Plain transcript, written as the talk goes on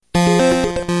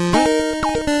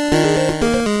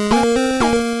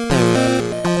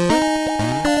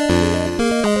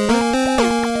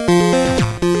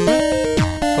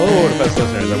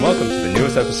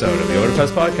episode of the Odafest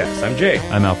Podcast. I'm Jake.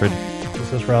 I'm Alfred.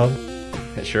 This is Rob.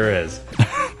 It sure is.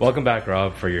 Welcome back,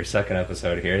 Rob, for your second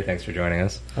episode here. Thanks for joining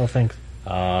us. Oh, thanks.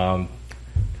 Our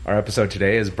episode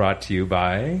today is brought to you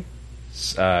by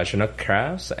Chinook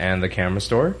Crafts and the Camera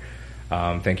Store.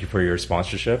 Thank you for your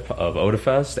sponsorship of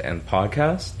Odafest and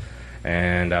podcast.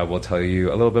 And we'll tell you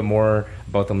a little bit more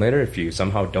about them later if you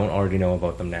somehow don't already know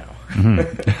about them now.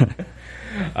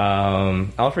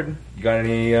 Alfred, you got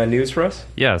any news for us?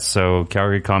 Yeah, so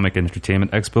Calgary Comic and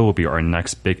Entertainment Expo will be our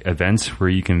next big event where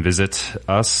you can visit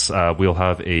us. We'll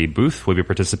have a booth. We'll be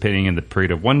participating in the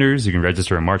Parade of Wonders. You can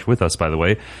register in March with us, by the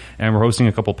way. And we're hosting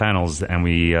a couple panels.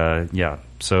 And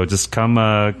so just come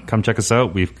check us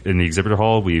out. We've in the exhibitor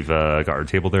hall. We've got our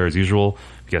table there as usual.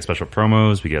 We got special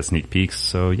promos. We got sneak peeks.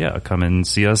 So yeah, come and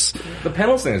see us. The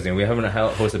panels thing is new. We haven't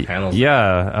hosted panels.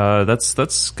 Yeah, that's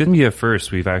going to be a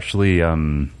first. We've actually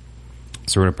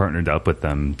sort of partnered up with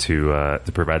them to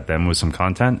provide them with some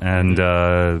content, and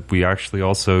we actually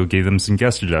also gave them some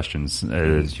guest suggestions.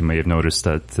 As you may have noticed,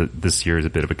 that this year is a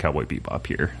bit of a Cowboy Bebop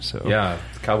here. So yeah,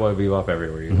 Cowboy Bebop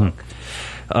everywhere you look.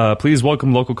 Please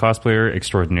welcome local cosplayer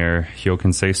extraordinaire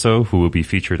Hyokin Seiso, who will be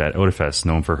featured at Odafest.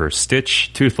 Known for her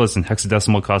Stitch, Toothless, and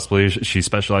Hexadecimal cosplays, she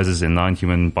specializes in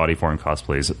non-human body form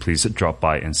cosplays. Please drop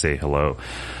by and say hello.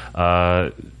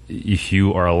 If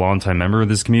you are a longtime member of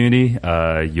this community,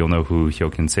 you'll know who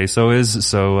Hyokin Seiso is.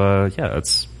 So,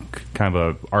 it's kind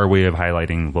of our way of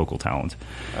highlighting local talent.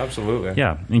 Absolutely.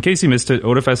 Yeah. In case you missed it,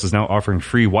 Odafest is now offering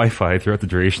free Wi-Fi throughout the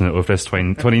duration of Odafest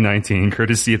 2019,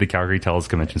 courtesy of the Calgary TELUS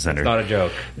Convention Center. It's not a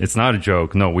joke. It's not a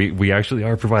joke. No, we actually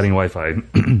are providing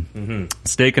Wi-Fi.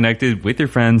 Stay connected with your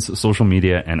friends, social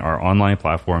media, and our online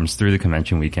platforms through the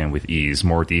convention weekend with ease.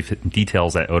 More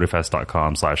details at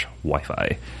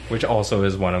odafest.com/Wi-Fi. Which also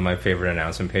is one of my favorite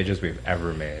announcement pages we've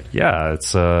ever made. Yeah,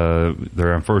 it's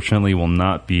there unfortunately will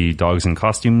not be dogs in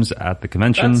costumes at the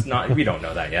convention. We don't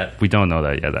know that yet. We don't know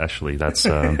that yet, actually. That's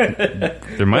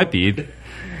there might be.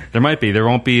 There might be. There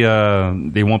won't be.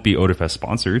 They won't be Odafest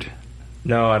sponsored.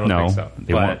 No, I don't think so.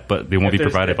 They won't. But they won't be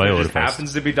provided by Odafest. If there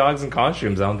happens to be dogs in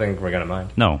costumes, I don't think we're gonna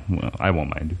mind. No, well, I won't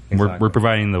mind. Exactly. We're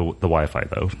providing the Wi-Fi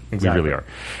though. Exactly. We really are.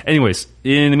 Anyways,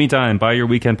 in the meantime, buy your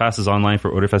weekend passes online for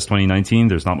Odafest 2019.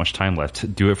 There's not much time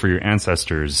left. Do it for your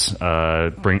ancestors.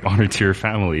 Bring honor to your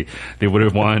family. They would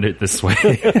have wanted it this way.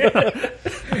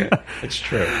 It's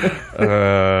true.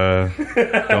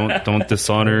 Don't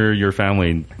dishonor your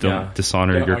family. Don't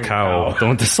dishonor your cow.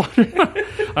 Don't dishonor.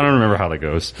 I don't remember how that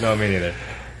goes. No, me neither.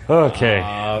 Okay.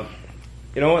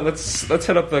 You know what? Let's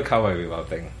hit up the Cowboy Bebop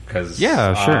thing because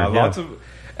sure. Lots of.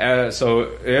 So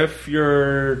if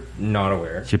you're not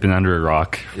aware, you've been under a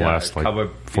rock for the last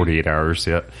 48 hours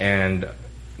yet, and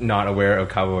not aware of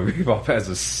Cowboy Bebop as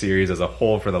a series as a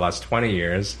whole for the last 20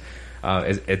 years,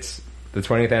 it's the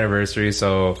 20th anniversary.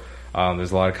 So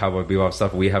there's a lot of Cowboy Bebop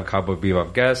stuff. We have Cowboy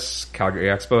Bebop guests. Calgary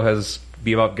Expo has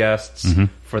Bebop guests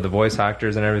for the voice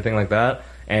actors and everything like that.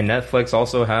 And Netflix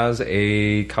also has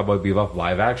a Cowboy Bebop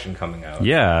live action coming out.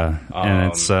 Yeah,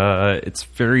 and it's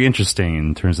very interesting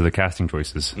in terms of the casting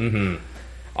choices.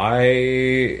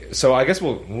 I guess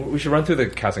we should run through the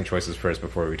casting choices first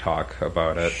before we talk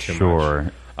about it too much.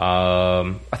 Sure.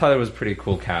 I thought it was pretty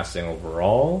cool casting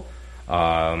overall.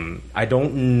 I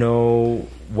don't know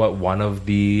what one of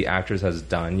the actors has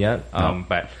done yet,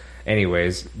 but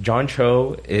anyways, John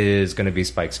Cho is going to be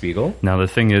Spike Spiegel. Now the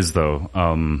thing is, though,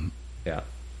 yeah.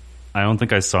 I don't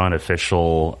think I saw an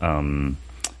official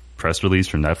press release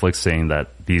from Netflix saying that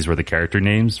these were the character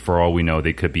names. For all we know,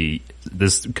 this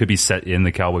could be set in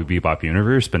the Cowboy Bebop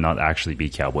universe, but not actually be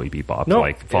Cowboy Bebop. No,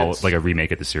 like a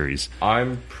remake of the series.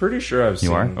 I'm pretty sure I've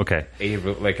seen okay.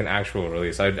 an actual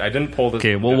release. I didn't pull this.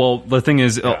 Okay, well, the thing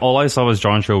is, all I saw was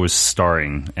John Cho was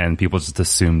starring, and people just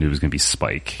assumed it was going to be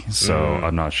Spike. So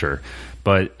I'm not sure.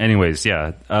 But anyways,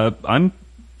 I'm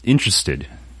interested.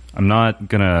 I'm not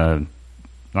gonna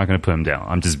put him down.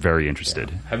 I'm just very interested.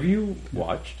 Yeah. Have you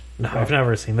watched? No, I've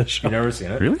never seen this show. You've never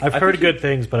seen it? Really? I've heard good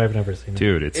things, but I've never seen it.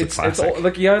 Dude, it's a classic.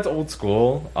 It's old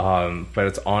school, but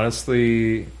it's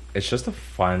honestly, it's just a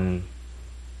fun,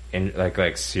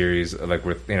 series.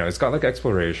 With it's got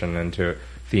exploration into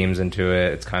themes into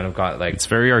it. It's kind of got it's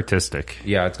very artistic.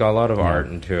 Yeah, it's got a lot of art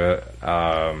into it.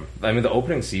 The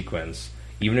opening sequence.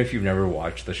 Even if you've never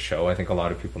watched the show, I think a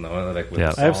lot of people know it. With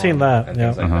the song I've seen that. And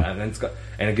things like that.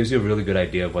 And it gives you a really good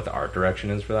idea of what the art direction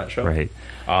is for that show. Right.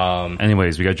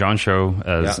 Anyways, we got John Cho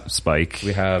as Spike.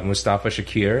 We have Mustafa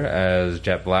Shakir as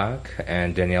Jet Black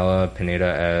and Daniela Pineda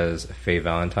as Faye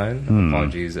Valentine.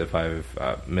 Apologies if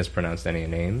I've mispronounced any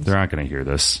names. They're not going to hear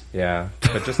this. Yeah,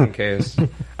 but just in case.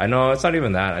 I know it's not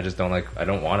even that. I just don't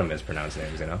want to mispronounce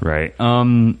names, Right.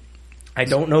 I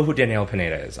don't know who Danielle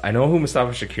Pineda is. I know who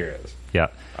Mustafa Shakir is. Yeah.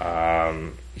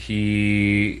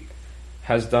 He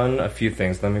has done a few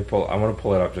things. I want to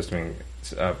pull it up just to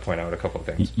point out a couple of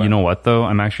things. You know what though?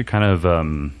 I'm actually kind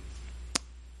of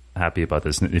happy about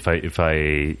this.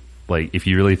 If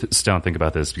you really sit down and think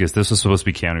about this, because this was supposed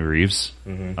to be Keanu Reeves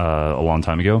a long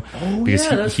time ago. Oh, because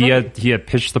yeah, that's he right. had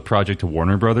pitched the project to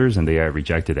Warner Brothers and they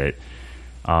rejected it.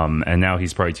 And now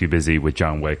he's probably too busy with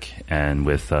John Wick and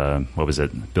with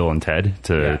Bill and Ted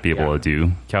to be able to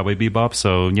do Cowboy Bebop.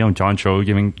 So John Cho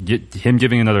giving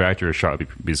another actor a shot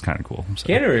is kind of cool. So.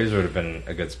 Keanu Reeves would have been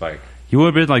a good Spike. He would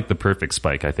have been like the perfect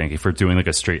Spike, I think, if we're doing like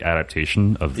a straight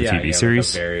adaptation of the TV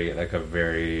series. Like a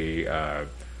very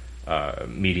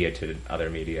media to other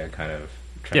media kind of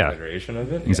transliteration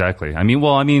of it. Exactly. I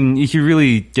mean, if you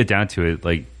really get down to it,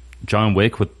 like John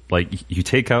Wick with you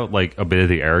take out like a bit of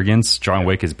the arrogance. John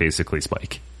Wick is basically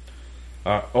Spike.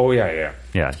 Yeah.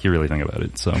 Yeah, you really think about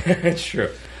it. So it's true.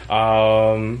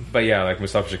 But yeah, like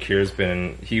Mustafa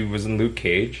Shakir he was in Luke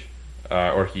Cage,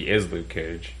 or he is Luke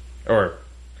Cage, or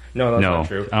no, that's not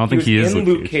true. I don't think he is in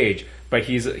Luke Luke Cage, but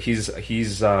he's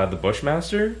the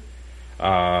Bushmaster.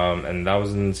 And that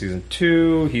was in season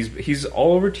 2. He's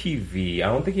all over TV. I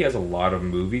don't think he has a lot of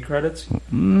movie credits.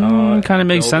 Kind of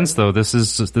makes sense though. This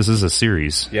is a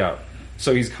series. Yeah,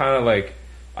 so he's kind of like,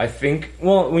 I think.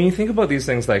 Well, when you think about these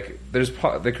things, like there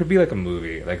could be like a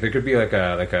movie, like there could be like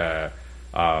a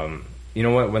you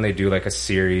know what, when they do like a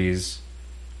series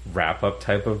wrap up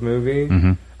type of movie.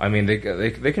 Mm-hmm. I mean, they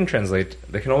can translate.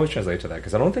 They can always translate to that,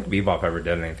 because I don't think Bebop ever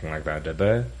did anything like that, did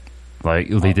they? Like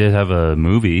they did have a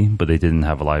movie, but they didn't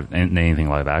have anything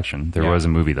live action. There was a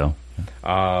movie though.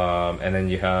 And then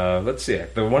you have, let's see,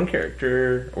 the one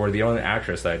character or the only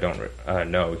actress that I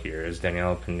don't know here is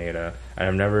Danielle Pineda, and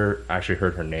I've never actually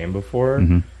heard her name before.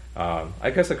 Mm-hmm. I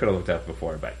guess I could have looked at it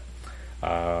before, but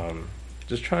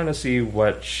just trying to see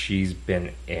what she's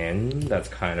been in that's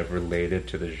kind of related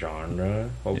to the genre.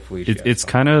 Hopefully, it's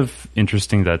kind of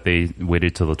interesting that they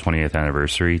waited till the 20th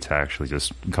anniversary to actually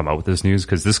just come out with this news,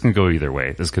 because this can go either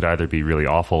way. This could either be really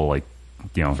awful, like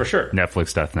for sure,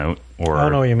 Netflix Death Note, or I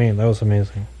don't know what you mean. That was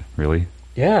amazing. Really?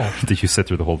 Yeah. Did you sit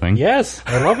through the whole thing? Yes,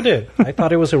 I loved it. I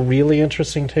thought it was a really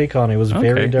interesting take on it. It was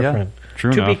very different. Yeah,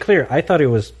 true to enough. be clear, I thought it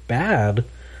was bad,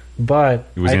 but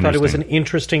I thought it was an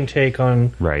interesting take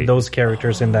on those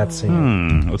characters in that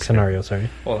scene. Scenario, sorry.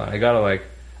 Hold on, I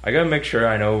gotta make sure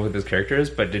I know who this character is,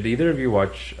 but did either of you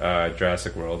watch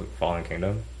Jurassic World Fallen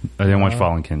Kingdom? I didn't watch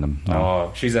Fallen Kingdom. No.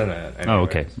 Oh, she's in it. Anyways. Oh,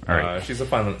 okay. All right. She's a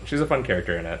fun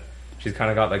character in it. She's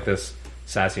kind of got like this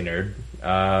sassy nerd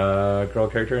girl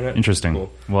character in it. Interesting.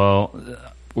 Cool. Well,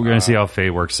 we're going to see how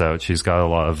Faye works out. She's got a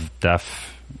lot of depth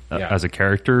as a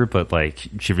character, but like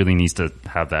she really needs to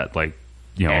have that like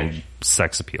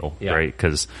sex appeal, right?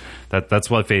 Because that's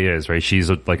what Faye is, right?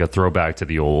 She's like a throwback to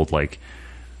the old like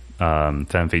femme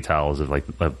fatales of like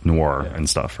noir and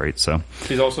stuff, right? So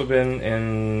she's also been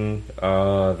in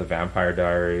the Vampire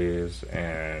Diaries,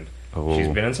 and she's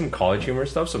been in some College Humor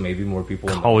stuff, so maybe more people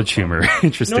College Humor.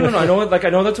 Interesting. No. I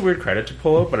know that's a weird credit to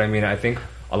pull up, but I mean, I think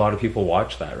a lot of people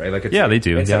watch that, right? Like, they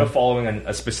do. Instead of following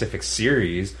a specific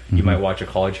series, you might watch a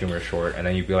College Humor short, and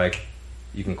then you'd be like,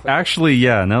 you can click. Actually,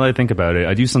 yeah. Now that I think about it,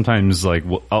 I do sometimes like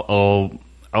I'll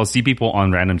see people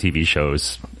on random TV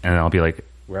shows, and I'll be like,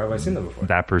 where have I seen them before?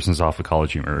 That person's off of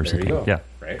College Humor or something. You go. Yeah,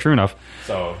 right? True enough.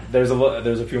 So there's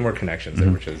a few more connections there,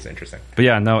 which is interesting. But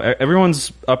yeah, no,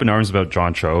 everyone's up in arms about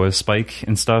John Cho as Spike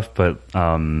and stuff. But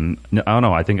I don't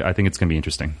know. I think it's going to be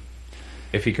interesting.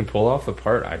 If he can pull off the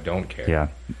part, I don't care. Yeah.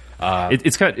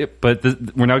 It's kind of, but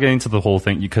we're now getting to the whole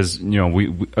thing because we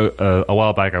a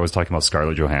while back I was talking about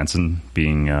Scarlett Johansson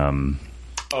being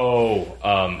Motoko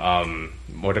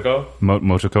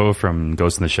Motoko from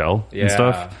Ghost in the Shell and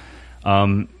stuff.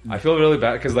 I feel really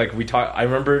bad because like I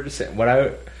remember what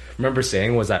I remember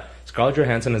saying was that Scarlett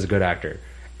Johansson is a good actor,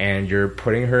 and you're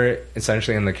putting her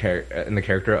essentially in the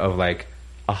character of like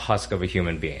a husk of a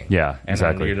human being. Yeah, and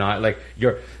exactly. You're not like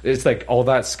it's like all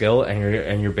that skill,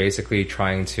 and you're basically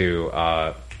trying to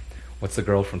what's the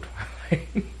girl from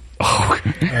Twilight?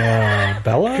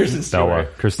 Bella?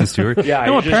 Kristen Stewart. Yeah,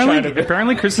 no,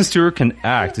 apparently Kristen Stewart can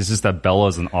act. It's just that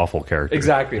Bella's an awful character.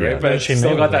 Exactly, right? But she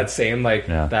still got that same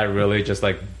that really just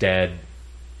like dead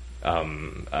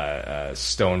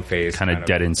stone face kind of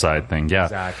dead inside thing. Yeah,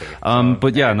 exactly.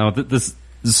 But yeah, no,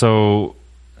 so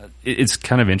it's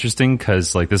kind of interesting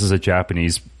because like this is a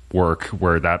Japanese work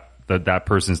where that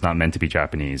person's not meant to be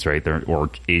Japanese, right?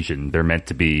 Or Asian. They're meant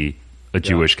to be a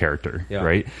Jewish character,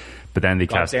 right? But then they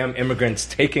cast damn immigrants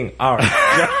taking our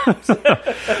jobs.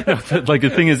 Like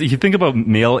the thing is, if you think about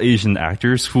male Asian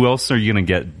actors, who else are you going to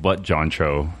get but John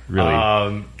Cho?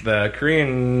 Really, the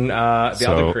Korean,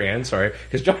 other Korean. Sorry,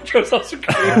 because John Cho's also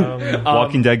Korean.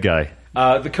 Walking Dead guy,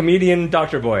 the comedian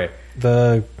Dr. Boy,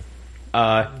 the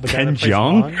Ken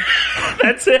Jeong.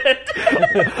 That's it.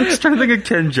 I'm just trying to think of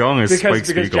Ken Jeong as Spike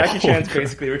Spiegel. Because Jackie Chan's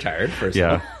basically retired. First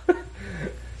of all.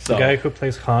 So. The guy who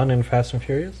plays Han in Fast and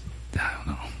Furious. I don't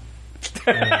know.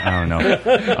 I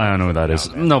don't know who that is.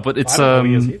 No, but it's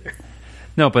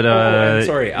no, but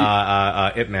sorry,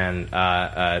 Ip Man.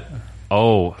 Why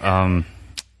are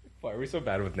we so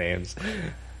bad with names?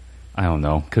 I don't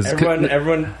know, because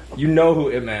everyone, you know who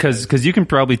Ip Man is. Because you can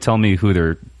probably tell me who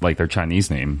their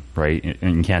Chinese name, right,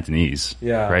 in Cantonese,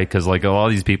 right? Because like a lot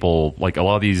of these people, like a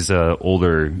lot of these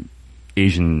older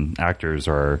Asian actors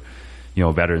are, you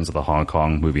know, veterans of the Hong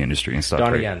Kong movie industry and stuff.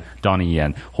 Donnie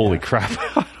Yen. Holy crap.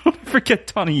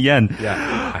 Forget Donnie Yen.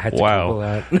 Yeah. I had to Google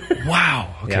that.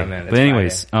 Wow. Okay. Yeah, man. But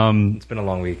anyways, it's been a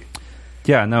long week.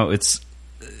 Yeah, no, it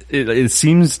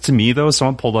seems to me though,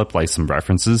 someone pulled up like some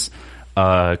references,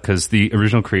 because the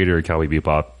original creator of Cowboy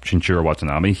Bebop, Shinichiro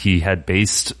Watanabe, he had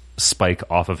based Spike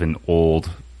off of an old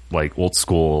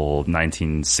school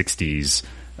 1960s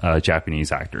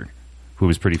Japanese actor who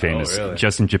was pretty famous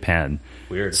just in Japan.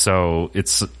 Weird. So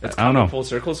it's I don't know. Full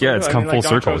circle. Yeah, it's come full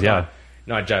circle. Yeah.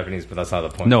 Not Japanese, but that's not the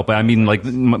point. No, but I mean, like,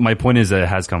 my point is that it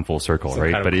has come full circle,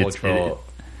 right? Kind of cultural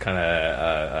kind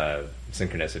of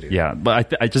synchronicity. Yeah,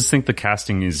 but I just think the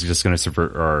casting is just going to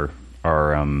subvert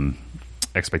our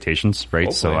expectations, right?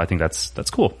 Hopefully. So I think that's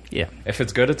cool. Yeah, if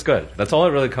it's good, it's good. That's all it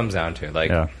really comes down to.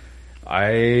 Like,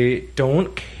 I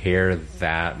don't care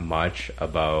that much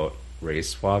about race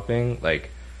swapping.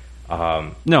 Like,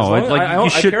 no, you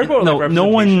should. No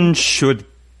one should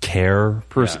care.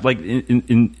 Like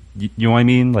in you know what I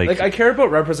mean? Like I care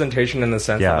about representation in the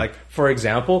sense that, like, for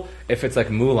example, if it's like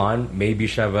Mulan, maybe you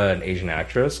should have an Asian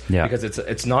actress because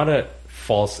it's not a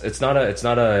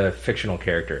fictional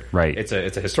character, right? It's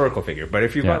a historical figure. But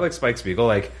if you've got like Spike Spiegel,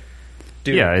 like,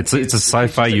 dude, it's a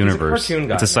sci-fi universe.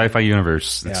 It's a sci-fi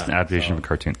universe. It's an adaptation of a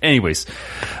cartoon. Anyways, speaking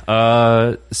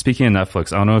of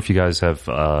Netflix, I don't know if you guys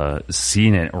have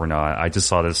seen it or not. I just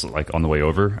saw this like on the way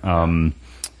over.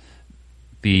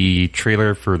 The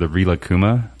trailer for the Rila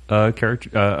Kuma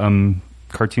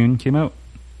cartoon came out.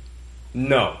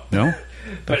 No.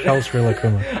 But how's Rila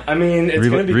Kuma? I mean, it's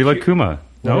going to be Rila Kuma.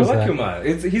 No, Rila Kuma.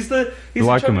 He's the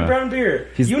chubby brown beard.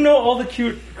 You know all the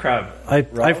cute crap.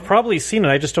 I've probably seen it.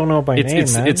 I just don't know by name.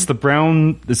 It's the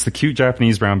brown. It's the cute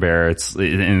Japanese brown bear. It's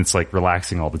like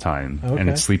relaxing all the time and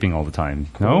it's sleeping all the time.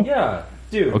 No. Yeah,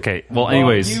 dude. Okay. Well,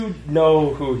 anyways, you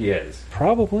know who he is.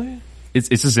 Probably. It's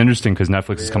just interesting because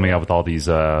Netflix is coming out with all these.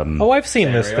 I've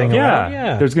seen this thing.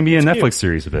 Yeah, there's going to be a Netflix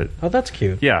series of it. Oh, that's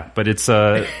cute. Yeah, but it's.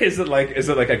 Is it like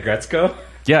a Gretzko?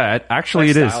 Yeah, actually,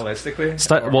 it is stylistically,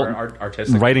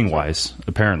 artistically, writing wise.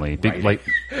 Apparently,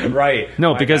 right?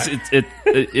 No, because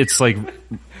it's like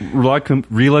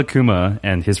Rila Kuma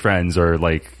and his friends are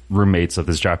like roommates of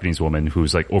this Japanese woman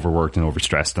who's like overworked and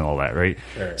overstressed and all that, right?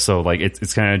 Sure. So like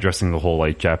it's kind of addressing the whole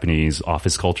like Japanese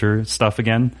office culture stuff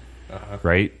again.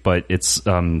 Right, but it's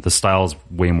the style is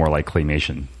way more like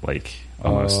claymation, like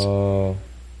almost.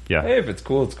 Yeah. Hey, if it's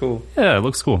cool, it's cool. Yeah, it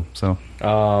looks cool. So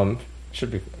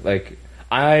should be like.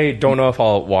 I don't know if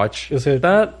I'll watch. Is it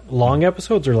that long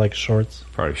episodes or like shorts?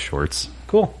 Probably shorts.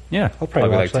 Cool. Yeah, I'll probably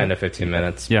watch like 10 to 15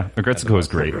 minutes. Yeah, Agretsuko is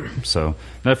great. So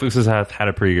Netflix has had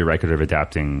a pretty good record of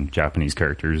adapting Japanese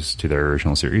characters to their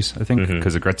original series. I think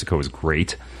because Agretsuko is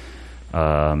great.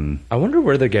 I wonder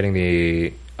where they're getting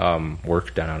the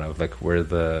work done out of, like where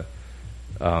the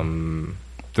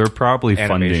they're probably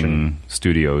funding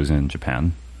studios in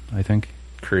Japan, I think.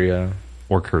 Korea,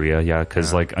 yeah,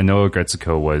 because like I know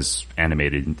Agretsuko was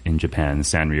animated in Japan.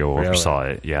 Sanrio oversaw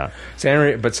it, yeah.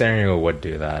 Sanrio would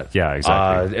do that. Yeah,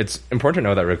 exactly. It's important to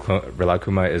know that Rila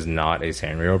Kuma is not a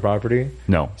Sanrio property.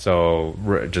 No. So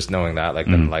just knowing that, like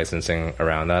them licensing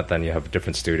around that, then you have a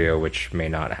different studio which may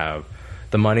not have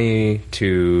the money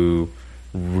to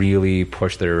really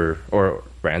push their or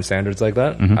brand standards like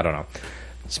that. I don't know.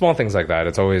 Small things like that.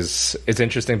 It's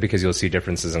interesting because you'll see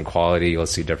differences in quality, you'll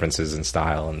see differences in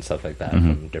style and stuff like that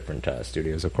from different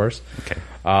studios, of course. Okay.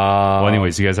 Well,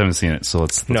 anyways, you guys haven't seen it, so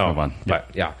let's move on. But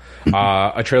yeah,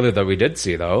 a trailer that we did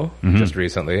see though just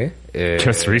recently.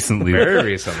 Very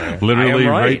recently, literally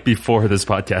right before this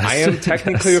podcast. I am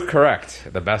technically correct,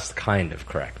 the best kind of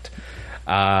correct.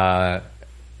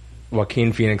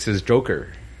 Joaquin Phoenix's Joker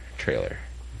trailer.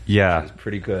 Yeah, it's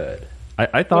pretty good.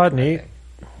 I thought neat.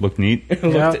 Looked neat.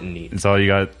 Looked neat. That's all you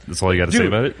got. That's all you got to say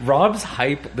about it. Rob's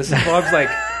hype. This is Rob's like.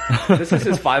 This is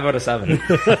his 5 out of 7.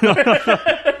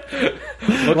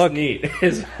 Looks neat.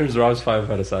 Here's Rob's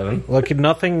 5 out of 7. Look,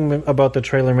 nothing about the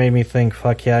trailer made me think,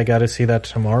 "Fuck yeah, I got to see that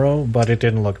tomorrow." But it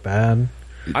didn't look bad.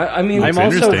 I mean, I'm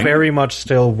also very much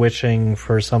still wishing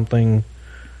for something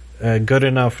good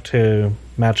enough to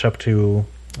match up to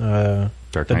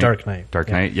Dark Knight. Dark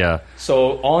Knight, yeah.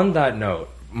 So on that note,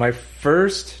 my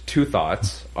first 2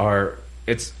 thoughts are: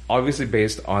 it's obviously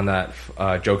based on that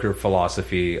Joker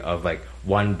philosophy of like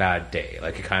one bad day,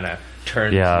 like it kind of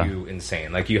turns you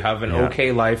insane. Like you have an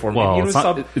okay life, or maybe it's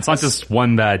not just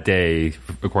one bad day,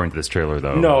 according to this trailer,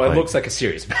 though. No, it looks like a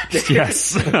serious bad day.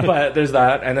 Yes, but there's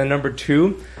that, and then number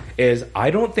 2 is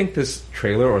I don't think this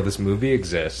trailer or this movie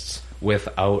exists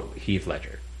without Heath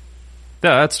Ledger.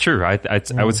 Yeah, that's true. I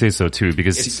would say so too,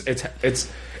 because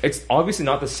it's obviously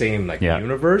not the same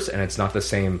universe, and it's not the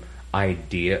same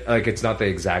idea. Like it's not the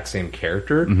exact same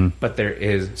character, but there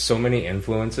is so many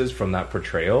influences from that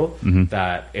portrayal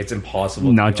that it's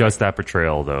impossible. Not just that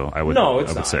portrayal, though. I would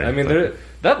not. say. I mean,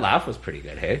 that laugh was pretty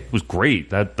good. Hey, it was great.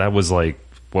 That was like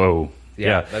whoa.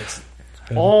 Yeah, that's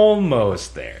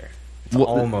almost there.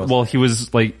 Well, he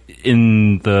was like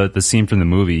in the scene from the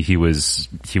movie. He was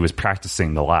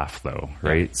practicing the laugh, though,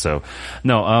 right? Yeah. So,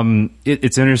 no,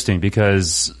 it's interesting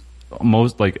because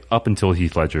most like up until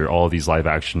Heath Ledger, all of these live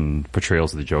action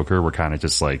portrayals of the Joker were kind of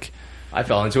just like I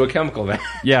fell into a chemical van.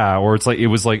 Yeah, or it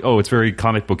was like it's very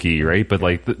comic booky, right? But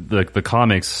like the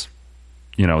comics,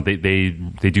 you know, they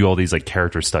do all these like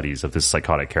character studies of this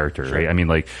psychotic character, right? I mean,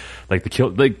 like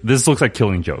this looks like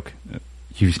Killing Joke.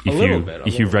 If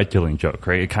you've read Killing Joke,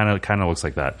 right? It kind of looks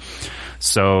like that.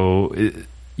 So,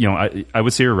 you know, I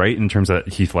would say you're right in terms that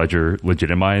Heath Ledger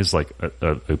legitimized like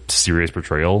a serious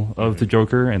portrayal of the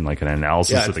Joker and like an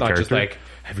analysis of the character. Just like,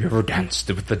 have you ever danced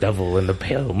with the devil in the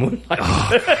pale moonlight?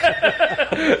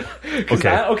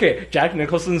 Okay, Jack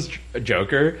Nicholson's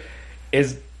Joker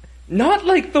is not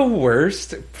like the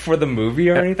worst for the movie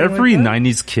or anything. Every like that.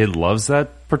 90s kid loves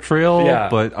that portrayal,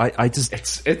 but I just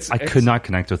I could not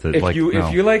connect with it.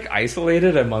 If you like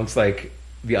isolated amongst like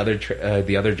the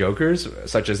other Jokers,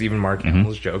 such as even Mark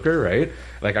Hamill's Joker, right?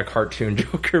 Like a cartoon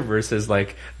Joker versus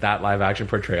like that live action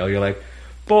portrayal, you're like,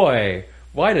 boy,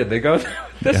 why did they go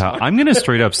this way? I'm gonna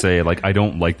straight up say like I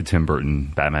don't like the Tim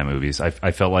Burton Batman movies.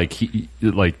 I felt like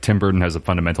Tim Burton has a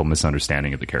fundamental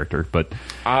misunderstanding of the character, but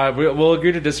we'll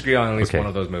agree to disagree on at least one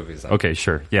of those movies. Okay,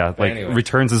 sure, yeah. But anyway.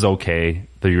 Returns is okay.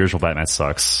 The original Batman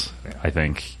sucks. Yeah. I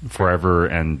think Forever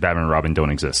and Batman and Robin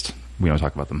don't exist. We don't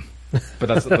talk about them.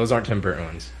 But those aren't Tim Burton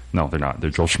ones. No, they're not. They're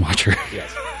Joel Schumacher.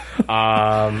 Yes.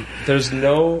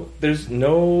 There's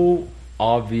no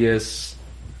obvious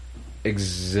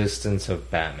existence of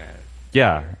Batman.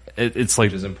 Yeah, it's like,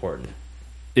 which is important.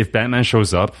 If Batman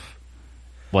shows up,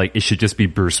 like it should just be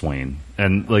Bruce Wayne,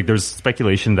 and like there's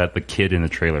speculation that the kid in the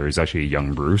trailer is actually a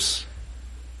young Bruce.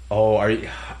 Oh,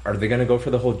 are they gonna go for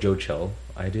the whole Joe Chill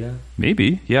idea?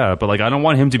 Maybe, yeah, but like I don't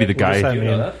want him to be the guy. Do you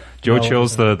know that? Joe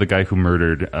Chill's the guy who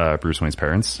murdered Bruce Wayne's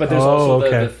parents. But there's also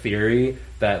the theory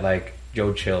that like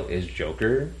Joe Chill is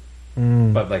Joker,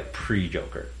 but like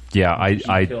pre-Joker. Yeah,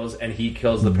 he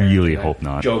kills the parents. Really hope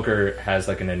not. Joker has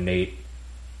like an innate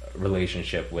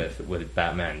relationship with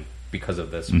Batman because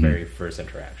of this very first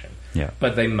interaction. Yeah,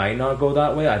 but they might not go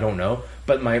that way. I don't know.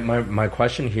 But my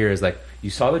question here is like, you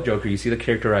saw the Joker, you see the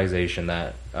characterization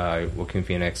that Joaquin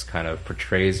Phoenix kind of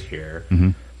portrays here,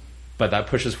 but that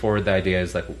pushes forward the idea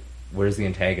is like, where's the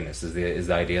antagonist? Is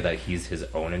the idea that he's his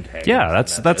own antagonist? Yeah,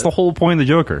 that's the whole point of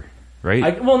the Joker, right?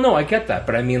 I get that,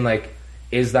 but I mean like,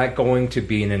 is that going to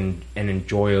be an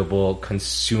enjoyable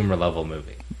consumer level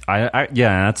movie?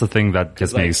 That's the thing that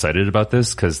gets me excited about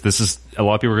this, because this is a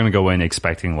lot of people are going to go in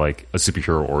expecting like a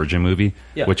superhero origin movie.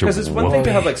 Yeah, because it's one thing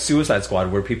to have like Suicide Squad,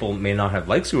 where people may not have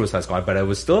liked Suicide Squad, but it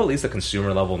was still at least a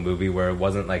consumer level movie where it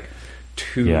wasn't like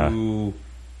too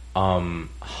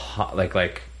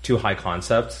too high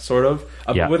concept, sort of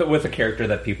with a character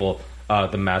that people.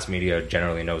 The mass media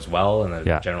generally knows well, and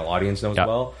the general audience knows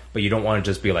well. But you don't want to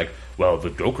just be like, well, the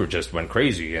Joker just went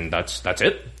crazy, and that's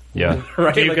it. Yeah.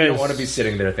 Right? You don't want to be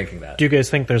sitting there thinking that. Do you guys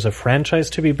think there's a franchise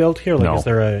to be built here? Like, no. Is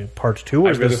there a part 2? Or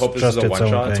I really hope this is a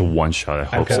one-shot. It's a one-shot, I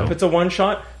hope so. If it's a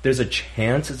one-shot, there's a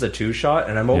chance it's a two-shot,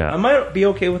 and I might be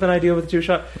okay with an idea with a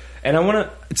two-shot. And I want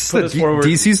to put this forward.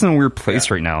 DC's in a weird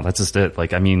place right now. That's just it.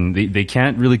 Like, I mean, they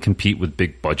can't really compete with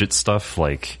big budget stuff,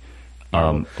 like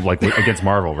against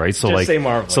Marvel, right? So just say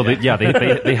Marvel. So they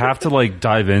have to like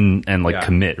dive in and like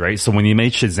commit, right? So when you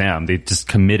made Shazam, they just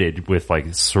committed with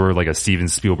like sort of like a Steven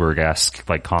Spielberg-esque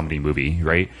like comedy movie,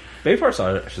 right? Bayfar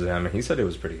saw Shazam and he said it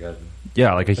was pretty good.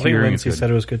 Yeah, like a I think hearing is Lindsay good.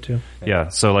 said it was good too. Yeah,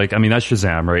 so like I mean that's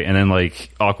Shazam, right? And then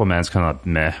like Aquaman's kind of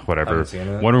meh, whatever. Haven't seen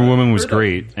it. Wonder Woman was Heard that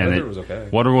great, and Weather was okay.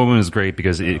 Wonder Woman was great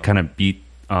because it kind of beat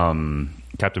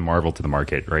Captain Marvel to the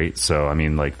market, right? So I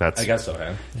mean, like that's I guess so.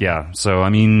 Yeah. yeah. So I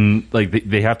mean, like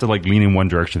they have to like lean in one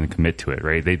direction and commit to it,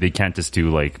 right? They can't just do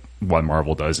like what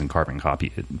Marvel does and carbon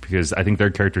copy it because I think their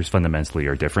characters fundamentally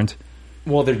are different.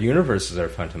 Well, their universes are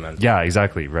fundamental. Yeah,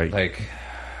 exactly, right?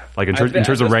 Like in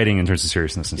terms of writing, in terms of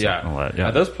seriousness and stuff, and all that. Yeah.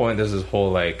 At this point, there's this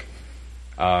whole like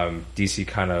DC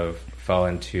kind of fell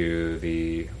into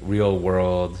the real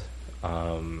world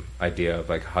idea of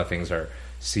like how things are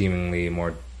seemingly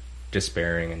more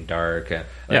despairing and dark, and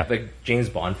like James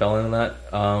Bond fell into that.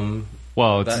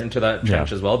 Into that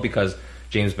trench as well because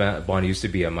James Bond used to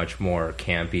be a much more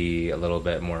campy, a little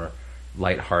bit more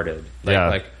lighthearted.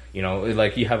 Like you know,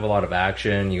 like you have a lot of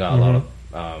action, you got a lot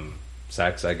of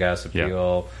sex, I guess,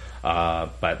 appeal.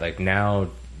 But like now,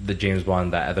 the James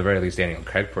Bond that at the very least Daniel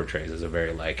Craig portrays is a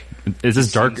very like it's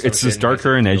this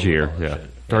darker and edgier. Yeah.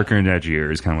 Darker and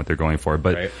edgier is kind of what they're going for,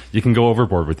 but you can go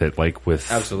overboard with it, like with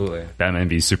absolutely Batman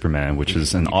v Superman, which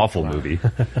is an awful movie.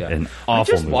 An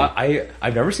awful movie.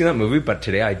 I've never seen that movie, but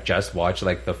today I just watched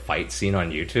like the fight scene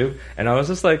on YouTube, and I was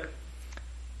just like,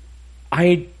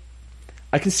 I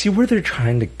can see where they're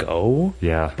trying to go.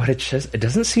 Yeah. But it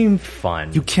doesn't seem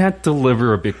fun. You can't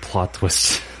deliver a big plot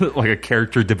twist, like a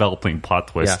character developing plot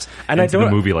twist into the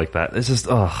movie like that. It's just,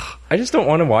 ugh. I just don't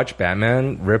want to watch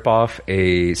Batman rip off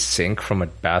a sink from a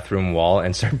bathroom wall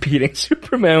and start beating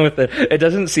Superman with it. It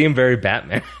doesn't seem very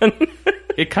Batman.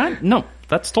 No,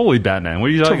 that's totally Batman. What are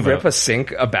you talking about? To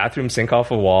rip a bathroom sink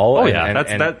off a wall? Oh yeah,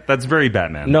 that's very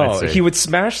Batman. No, he would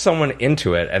smash someone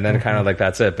into it and then kind of like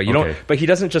that's it. But you don't. But he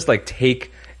doesn't just like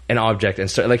take an object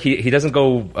and start like he doesn't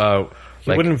go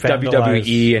like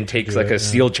WWE and takes like a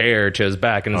steel chair to his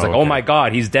back and it's like, oh my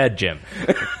god, he's dead, Jim.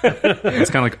 It's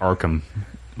kind of like Arkham.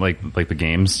 Like the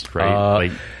games, right?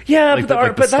 But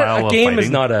a game is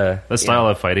not a style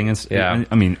of fighting.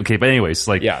 I mean, okay, but anyways,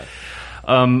 like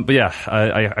but yeah,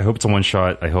 I hope it's a one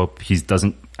shot. I hope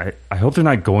I hope they're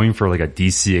not going for like a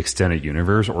DC extended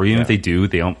universe, or even if they do,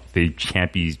 they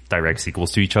can't be direct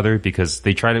sequels to each other because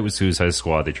they tried it with Suicide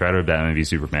Squad, they tried it with Batman v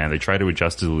Superman, they tried it with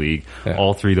Justice League.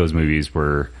 All three of those movies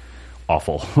were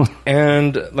awful.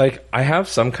 And like, I have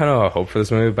some kind of hope for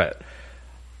this movie, but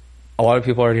a lot of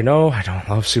people already know I don't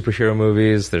love superhero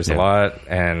movies. There's a lot,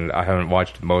 and I haven't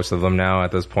watched most of them now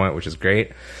at this point, which is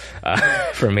great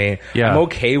for me. I'm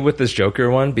okay with this Joker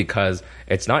one because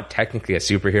it's not technically a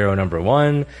superhero, number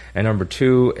one, and number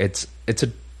two, it's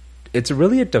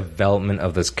really a development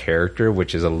of this character,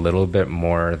 which is a little bit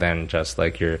more than just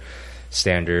like your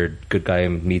standard good guy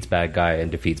meets bad guy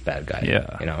and defeats bad guy.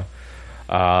 You know,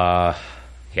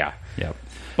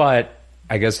 But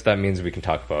I guess that means we can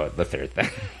talk about the third thing.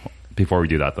 Before we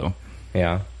do that, though,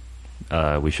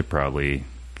 we should probably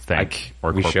thank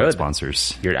our corporate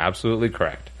sponsors. You're absolutely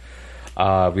correct.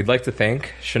 We'd like to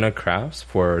thank Chinook Crafts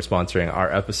for sponsoring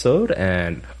our episode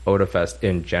and OdaFest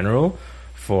in general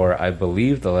for, I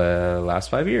believe, the last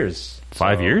 5 years.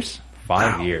 5 years?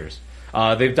 5 years.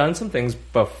 They've done some things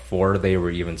before they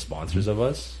were even sponsors of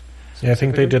us. Yeah, I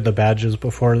think they did the badges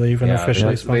before they even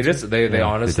officially sponsored. They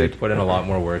honestly put in a lot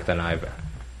more work than I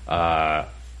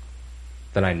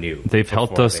knew. They've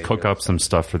helped us cook up some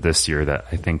stuff for this year that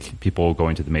I think people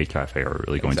going to the Maid Cafe are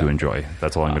really going to enjoy.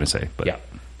 That's all I'm going to say.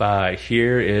 But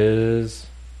here is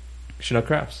Chinook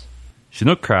Crafts.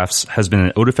 Chinook Crafts has been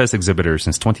an OdaFest exhibitor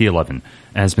since 2011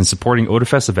 and has been supporting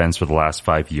OdaFest events for the last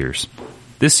 5 years.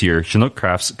 This year, Chinook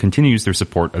Crafts continues their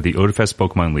support of the OdaFest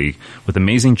Pokemon League with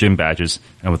amazing gym badges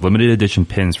and with limited edition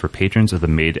pins for patrons of the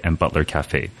Maid and Butler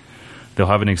Cafe. They'll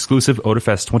have an exclusive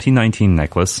OdaFest 2019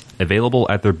 necklace available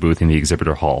at their booth in the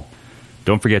exhibitor hall.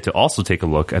 Don't forget to also take a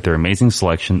look at their amazing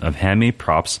selection of handmade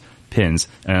props, pins,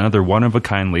 and other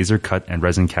one-of-a-kind laser cut and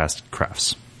resin cast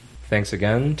crafts. Thanks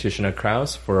again to Chinook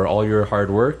Crafts for all your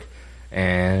hard work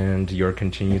and your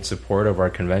continued support of our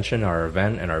convention, our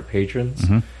event, and our patrons.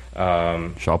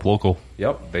 Shop local.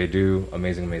 Yep, they do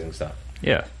amazing stuff.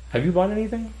 Yeah. Have you bought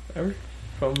anything ever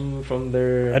from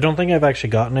their... I don't think I've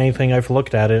actually gotten anything. I've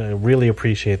looked at it. I really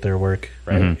appreciate their work.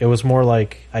 Right. It was more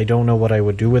like, I don't know what I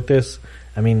would do with this.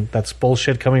 I mean, that's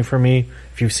bullshit coming from me.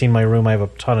 If you've seen my room, I have a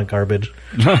ton of garbage.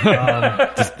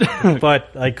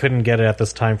 But I couldn't get it at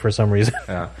this time for some reason.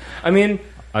 Yeah. I mean...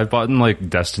 I've bought like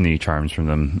Destiny charms from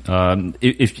them.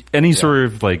 If any sort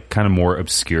of like kind of more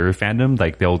obscure fandom,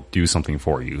 like they'll do something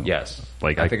for you. Yes.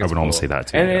 Like I would almost say that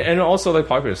too. And also like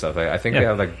popular stuff. Like, I think they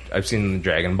have like, I've seen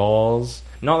Dragon Balls.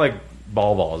 Not like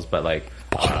balls, but like...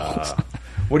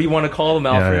 what do you want to call them,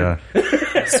 Alfred?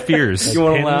 Spheres. You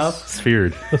want to Pins? laugh?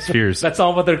 Spheres. That's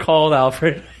not what they're called,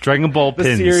 Alfred. Dragon Ball The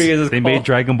pins. series is They called- made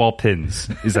Dragon Ball pins.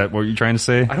 Is that what you're trying to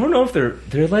say? I don't know if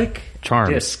they're like Charms,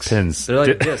 discs. pins, They're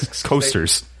like discs.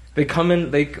 coasters. They come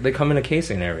in. They come in a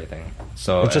casing and everything.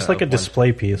 So It's just like a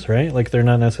display piece, right? Like they're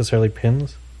not necessarily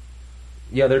pins.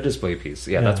 Yeah, they're display piece.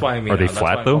 Yeah, Yeah. that's why I mean. Are they that's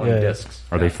flat, why I'm though? calling them Yeah. discs.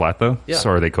 Are they flat though? Yeah. So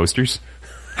are they coasters?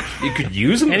 You could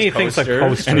use them. Anything's as a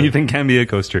coaster. Anything can be a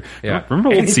coaster. Yeah. Remember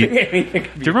old Anything Do you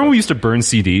remember when we used to burn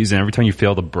CDs, and every time you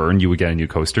failed to burn, you would get a new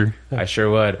coaster? I sure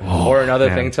would. Or another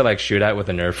man. thing to like shoot at with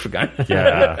a Nerf gun.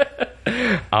 Yeah.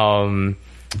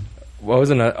 What was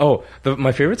another? Oh,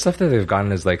 my favorite stuff that they've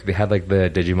gotten is like they had like the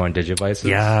Digimon Digivices.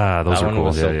 Yeah, those That are one cool.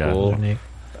 was Yeah, so yeah. cool. Neat.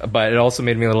 But it also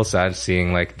made me a little sad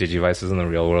seeing like Digivices in the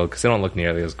real world because they don't look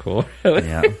nearly as cool.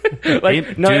 Yeah. Like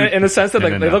Hey, no, dude. in the sense that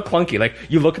like No. they look clunky. Like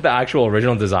you look at the actual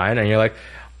original design and you're like,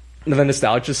 the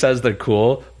nostalgia says they're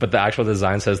cool, but the actual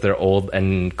design says they're old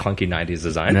and clunky '90s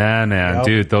design. Nah, man, Yep.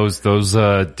 dude, those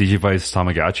Digivice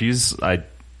Tamagotchis,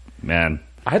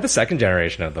 I had the second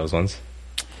generation of those ones.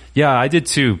 yeah, I did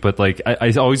too. But like,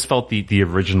 I always felt the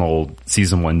original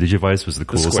season 1 Digivice was the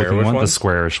coolest looking squarish one, ones? the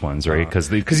squarish ones, right?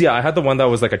 Because yeah, I had the one that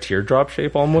was like a teardrop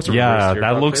shape almost. a Yeah, reverse that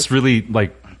teardrop looks shape. really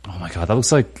like. Oh my god, that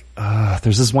looks like.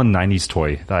 There's this one '90s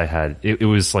toy that I had. It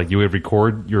was like you would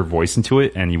record your voice into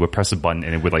it, and you would press a button,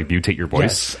 and it would like mutate your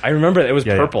voice. Yes, I remember it was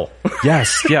Yeah, yeah. purple.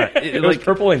 Yes, yeah. It was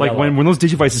purple and like yellow. when those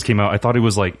Digivices came out, I thought it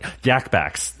was like Yak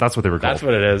Backs. That's what they were called. That's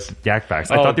what it is. Yak Backs.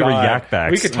 I Oh, thought they were God. Yak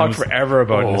Backs. We could talk And it was- forever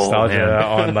about Oh, nostalgia man.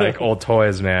 on like old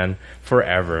toys, man.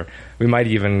 Forever. We might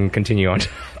even continue on,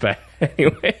 but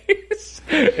anyways,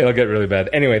 it'll get really bad.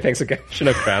 Anyway, thanks again,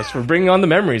 Chinook Fast, for bringing on the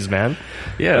memories, man.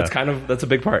 Yeah. that's a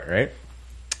big part, right?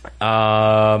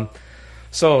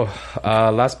 So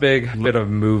last big bit of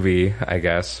movie, I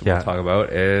guess Yeah. we'll talk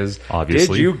about is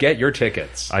Obviously. did you get your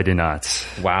tickets? I did not.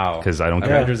 Wow, 'Cause I don't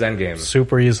care. Avengers Endgame.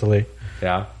 Super easily.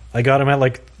 Yeah. I got them at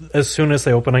like as soon as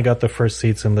they opened. I got the first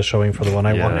seats in the showing for the one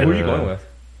I Yeah. wanted. Who are you going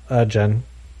with? Jen,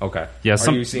 Okay. Yeah,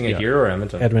 Are you seeing it yeah. here or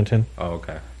Edmonton? Edmonton. Oh,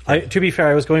 okay. To be fair,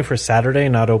 I was going for Saturday,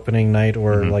 not opening night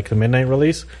or Mm-hmm. like the midnight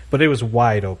release, but it was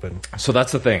wide open. So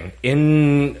that's the thing.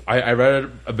 I read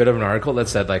a bit of an article that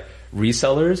said like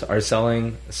resellers are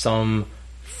selling some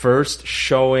first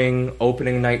showing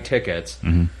opening night tickets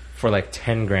Mm-hmm. for like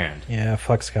 10 grand Yeah,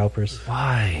 fuck scalpers.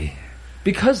 Why?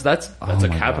 because that's a my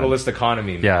capitalist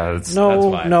economy. Man. Yeah, it's, No,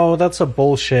 why. no, that's a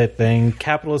bullshit thing.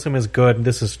 Capitalism is good.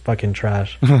 This is fucking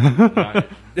trash.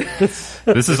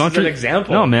 this is an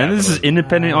example No, of man, this is capitalism.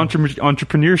 independent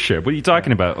entrepreneurship. What are you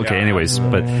talking about? Okay, Yeah. anyways,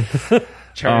 but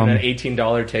Turning an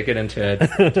 $18 ticket into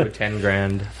to a 10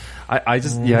 grand. I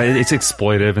just it's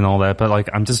exploitive and all that. But like,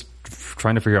 I'm just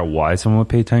trying to figure out why someone would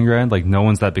pay 10 grand. Like, no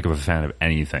one's that big of a fan of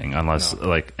anything unless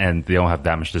like, and they don't have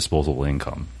that much disposable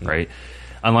income, right?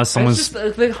 Unless It's someone's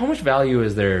just like how much value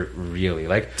is there really?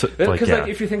 Like because like, yeah.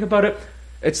 if you think about it,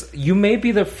 it's you may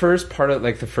be the first part of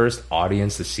like the first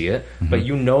audience to see it, Mm-hmm. but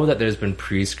you know that there's been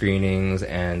pre-screenings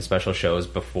and special shows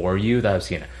before you that have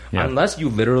seen it. Yeah. Unless you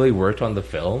literally worked on the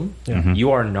film, Mm-hmm.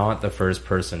 you are not the first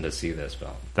person to see this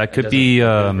film. That It could doesn't- be,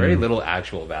 there's very little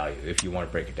actual value if you want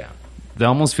to break it down. It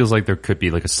almost feels like there could be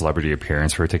like a celebrity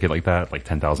appearance for a ticket like that, like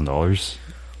 $10,000.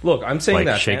 Look, I'm saying Like,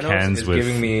 that shake Thanos hands is with-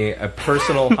 giving me a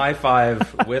personal high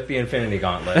five with the Infinity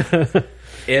Gauntlet.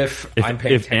 If I'm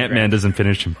paying If 10 Ant-Man grand. doesn't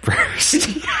finish him first.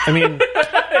 I mean,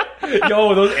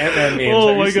 Yo, those Ant-Man memes. Oh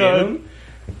have you my seen God. them?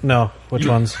 no. Which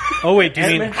ones? Oh wait, do you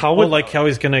mean Ant-Man? like how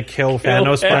he's gonna kill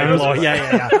Thanos? Thanos. Oh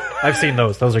yeah. I've seen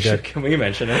those. Those are good. Can we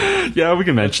mention it? Yeah, we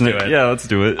can mention Let's it. do it. Yeah, let's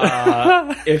do it.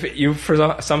 If you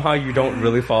somehow you don't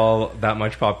really follow that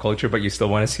much pop culture, but you still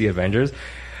want to see Avengers,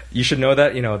 you should know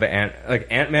that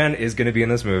Ant-Man is going to be in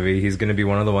this movie. He's going to be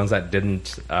one of the ones that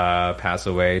didn't pass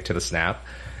away to the snap.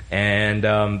 And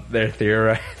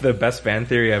the best fan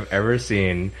theory I've ever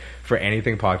seen for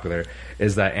anything popular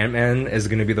is that Ant-Man is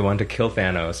going to be the one to kill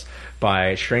Thanos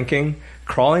by shrinking,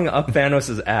 crawling up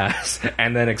Thanos' ass,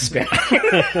 and then expanding.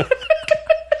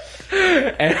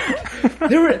 And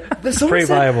someone Pretty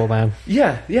said- viable, man.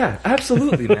 Yeah,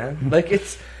 absolutely, man. Like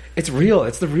it's real.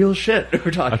 It's the real shit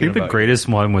we're talking I think about. the greatest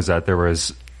one was that there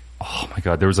was, oh my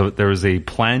god, there was a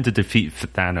plan to defeat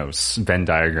Thanos Venn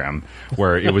diagram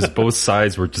where it was both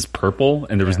sides were just purple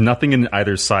and there was nothing in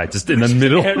either side, just in the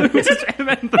middle. Just in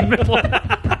the middle.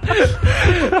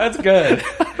 That's good.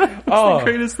 Oh, The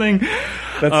greatest thing.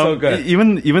 that's so good.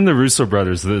 Even the Russo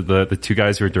brothers, the two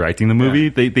guys who are directing the movie,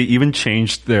 they even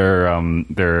changed their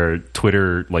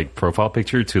Twitter like profile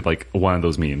picture to like one of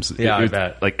those memes. Yeah, I It-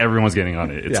 bet. Like everyone's getting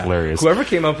on it. It's Yeah. hilarious. Whoever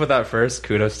came up with that first,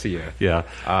 kudos to you. Yeah.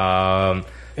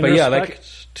 In But yeah, respect like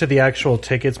to the actual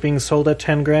tickets being sold at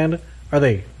 10 grand, are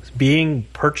they being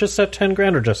purchased at 10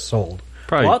 grand or just sold?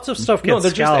 Probably. Lots of stuff gets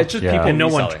it's scalped, just Yeah. people and no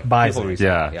one reselling. buys People it.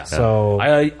 reselling, Yeah. So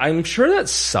I'm sure that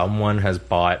someone has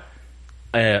bought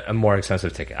a more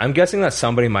expensive ticket. I'm guessing that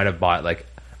somebody might have bought like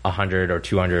 $100 or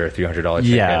 $200 or $300 ticket.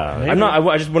 Yeah. Maybe. I'm not.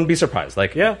 I just wouldn't be surprised.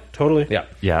 Like, yeah, totally. yeah.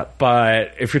 Yeah.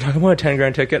 But if you're talking about a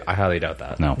 $10,000 ticket, I highly doubt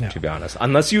that. No. To be honest,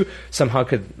 unless you somehow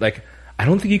could like, I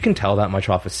don't think you can tell that much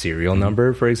off a serial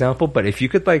number, for example. But if you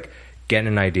could like get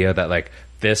an idea that like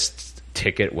this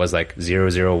ticket was like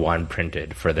 001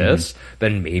 printed for this,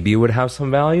 then maybe it would have some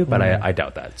value. But I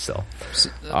doubt that still.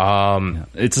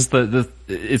 It's just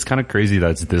it's kind of crazy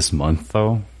that it's this month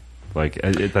though. Like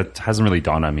that hasn't really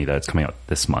dawned on me that it's coming out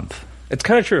this month. It's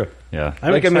kind of true. Yeah.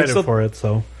 I'm Like, I mean, excited still- for it.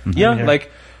 So Yeah, here.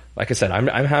 like I said, I'm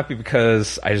happy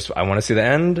because I want to see the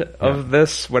end of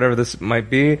this, whatever this might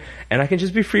be, and I can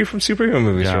just be free from superhero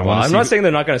movies Yeah, for I a while. wanna I'm see not the- saying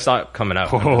they're not going to stop coming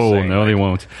out. I'm just Oh saying, no, like, they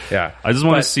won't. Yeah, I just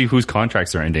want But- to see whose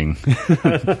contracts are ending.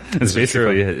 It's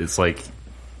basically it's like,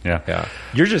 yeah. Yeah,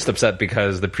 you're just upset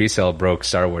because the pre-sale broke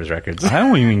Star Wars records. I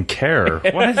don't even care.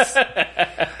 What?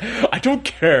 I don't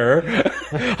care.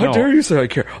 How No. dare you say I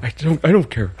care? I don't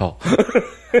care at all.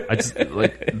 I just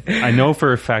like I know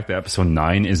for a fact that episode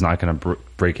 9 is not going to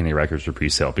break any records for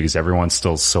pre-sale because everyone's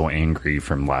still so angry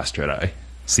from Last Jedi.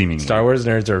 Seemingly, Star Wars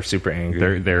nerds are super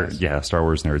angry. they're Star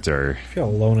Wars nerds are. I feel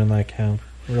alone in that camp.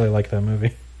 I really like that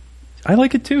movie. I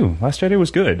like it too. Last Jedi was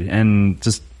good,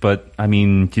 but I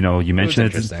mean, you mentioned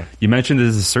it. interesting. You mentioned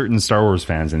there's certain Star Wars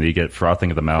fans, and they get frothing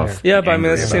at the mouth. Yeah, but I mean,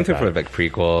 angry it's the same thing about for like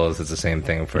prequels. It's the same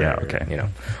thing for Yeah, okay. a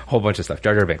whole bunch of stuff.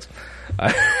 Jar Jar Binks.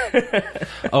 that.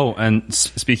 Oh, and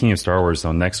speaking of Star Wars,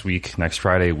 though, next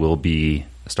Friday will be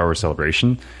Star Wars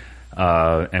Celebration,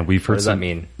 and we've heard What does that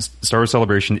mean? Star Wars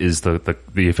Celebration is the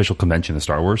official convention of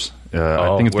Star Wars.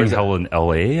 I think it's where's being it? held in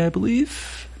L.A., I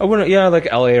believe. Oh, well, yeah, like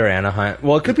LA or Anaheim.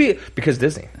 Well, it could be because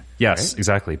Disney. Yes,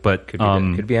 exactly. But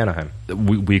Could be Anaheim.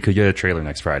 we could get a trailer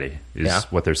next Friday, is Yeah.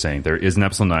 what they're saying. There is an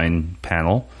episode 9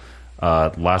 panel.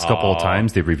 Last couple of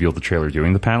times, they've revealed the trailer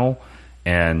during the panel.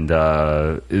 And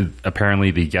apparently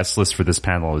the guest list for this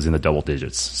panel is in the double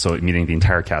digits. So meaning the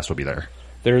entire cast will be there.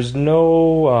 There's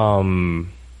no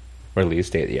release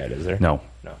date yet, is there? No.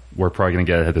 No. We're probably going to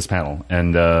get ahead of this panel.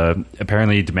 And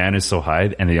apparently demand is so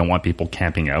high and they don't want people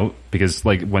camping out. Because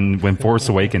like when Force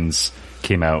Awakens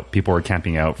came out, people were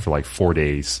camping out for like 4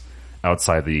 days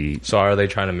outside the So are they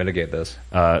trying to mitigate this?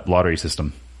 lottery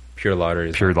system. Pure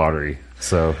lotteries. Pure lottery.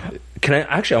 So,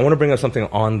 I want to bring up something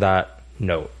on that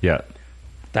note. yeah.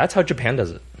 That's how Japan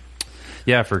does it.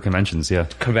 Yeah, for conventions, yeah.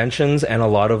 Conventions and a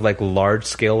lot of like large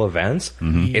scale events.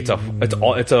 It's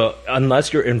a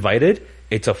unless you're invited,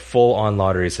 it's a full on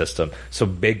lottery system. So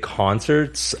big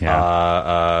concerts,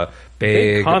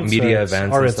 big Concerts media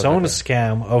events are and its stuff own like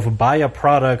scam of buy a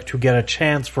product to get a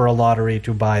chance for a lottery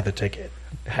to buy the ticket.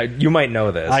 that. You might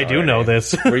know this. I do already. know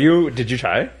this. Did you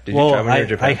try? Did you try when you were in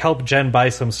Japan? I helped Jen buy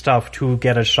some stuff to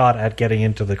get a shot at getting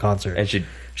into the concert. And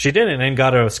She didn't and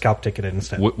got a scalp ticket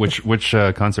instead. Which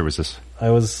concert was this? I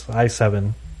was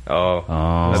I7.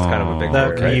 that's kind of a big The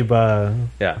word, right?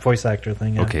 Weeb voice actor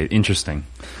thing. Yeah. Okay, interesting.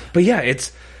 But yeah,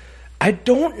 I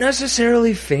don't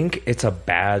necessarily think it's a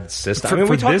bad system. I mean,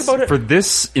 we talked about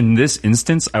it. In this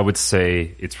instance, I would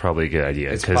say it's probably a good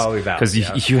idea. It's probably valid,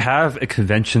 yeah. you have a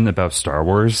convention about Star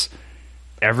Wars.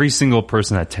 Every single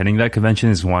person attending that convention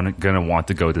is going to want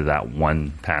to go to that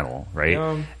one panel,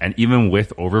 right? And even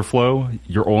with overflow,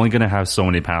 you're only going to have so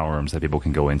many panel rooms that people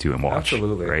can go into and watch.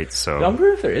 Absolutely. Right? So I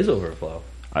wonder if there is overflow.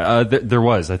 there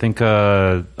was. I think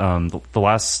the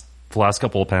last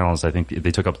couple of panels, I think they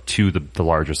took up the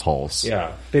largest halls.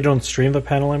 Yeah. They don't stream the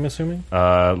panel, I'm assuming?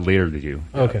 Later they do.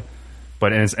 Okay.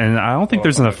 But and I don't think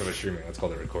there's enough. Streaming. Let's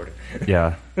call it recording.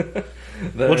 Yeah.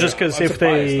 Well, just because if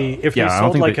they Yeah, I don't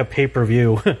sold think like they- a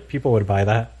pay-per-view, people would buy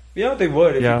that. Yeah, they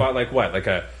would if Yeah. you bought like what, like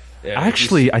a. Yeah,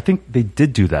 Actually, I think they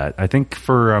did do that. I think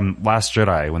for Last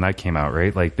Jedi when that came out,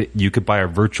 right? Like you could buy a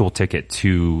virtual ticket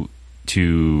to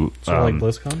Sort of like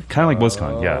BlizzCon? kind of like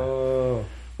BlizzCon, yeah. Oh.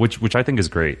 Which I think is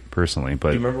great personally, but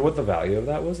Do you remember what the value of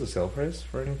that was? The sale price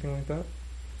for anything like that?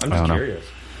 I'm I just don't know. curious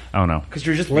I don't know. because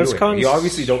you're just BlizzCon's viewing. You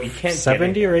obviously don't. You can't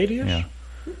 70 get or 80ish? Yeah,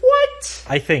 what?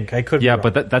 I think. I could yeah, be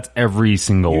wrong. but that's every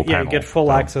single you panel. get full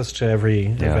though. access to every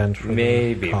event. For the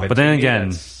Maybe, con. But then To me, again,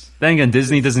 that's-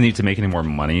 Disney doesn't need to make any more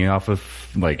money off of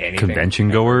like Anything. convention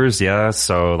goers. Yeah,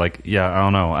 so like, yeah, I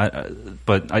don't know.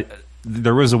 But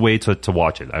there was a way to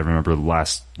watch it. I remember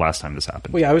last time this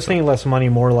happened. Well, yeah, I was thinking less money,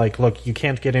 more like, look, you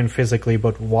can't get in physically,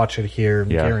 but watch it here,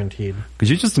 Yeah. guaranteed. Could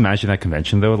you just imagine that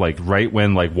convention though? Like right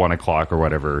when like 1 o'clock or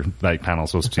whatever that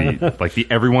panel's supposed to be, like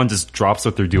everyone just drops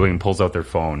what they're doing, pulls out their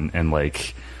phone, and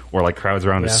like or like crowds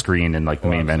around a Yeah. screen in like the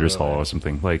main vendors absolutely. hall or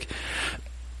something. Like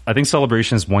I think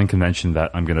Celebration is one convention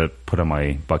that I'm going to put on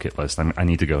my bucket list. I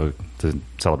need to go to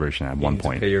Celebration at one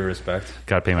point. Pay your respect.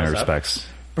 Got to pay my respects.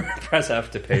 Press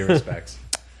F to pay your respects.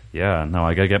 Yeah, no,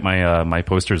 I got to get my my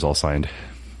posters all signed.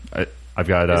 I've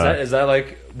got. Is that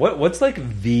like what's like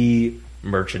the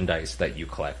merchandise that you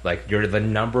collect? Like you're the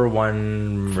number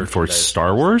one for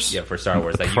Star Wars. Yeah, for Star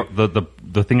Wars.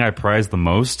 The thing I prize the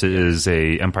most is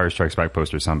a Empire Strikes Back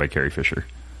poster signed by Carrie Fisher.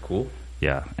 Cool.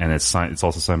 Yeah, and it's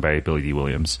also signed by Billy D.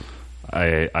 Williams.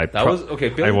 Billy D.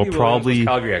 Williams was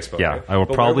Calgary Expo. Yeah, right? I will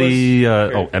probably.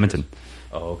 Edmonton.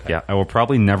 Oh, okay. Yeah, I will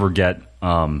probably never get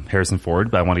Harrison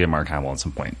Ford, but I want to get Mark Hamill at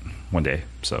some point one day.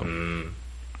 So.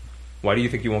 Why do you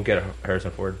think you won't get Harrison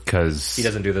Ford? Because he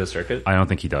doesn't do the circuit. I don't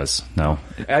think he does. No,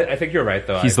 I think you're right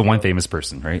though. He's the one famous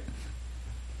person, right?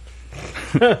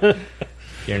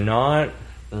 You're not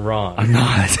wrong. I'm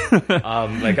not.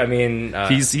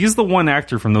 He's the one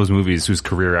actor from those movies whose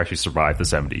career actually survived the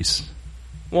 70s.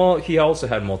 Well, he also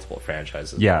had multiple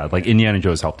franchises. Yeah, like Indiana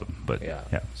Jones helped him, but yeah.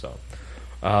 So,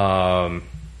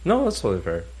 no, that's totally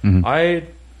fair. Mm-hmm. I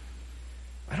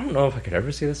don't know if I could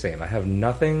ever see the same. I have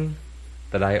nothing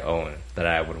that I own that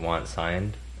I would want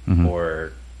signed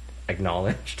or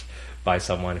acknowledged by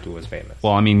someone who was famous.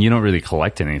 Well, I mean, you don't really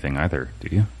collect anything either,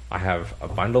 do you? I have a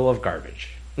bundle of garbage.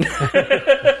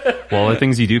 Well, the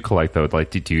things you do collect, though,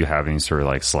 like, do you have any sort of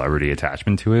like celebrity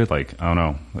attachment to it? Like, I don't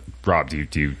know, Rob, do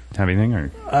you have anything?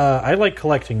 Or I like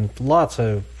collecting lots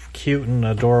of cute and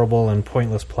adorable and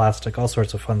pointless plastic, all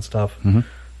sorts of fun stuff. Mm-hmm.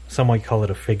 Some might call it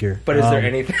a figure. But is there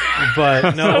anything?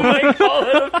 But no. Some might call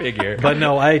it a figure. But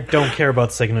no, I don't care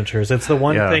about signatures. It's the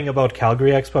one thing about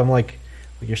Calgary Expo. I'm like,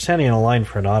 you're standing in a line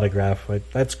for an autograph. Like,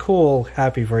 that's cool.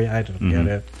 Happy for you. I don't get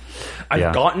it.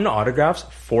 I've gotten autographs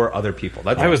for other people.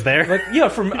 I was there.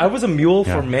 I was a mule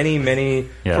for many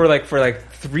for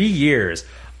like 3 years.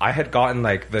 I had gotten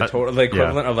like the total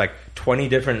equivalent of like 20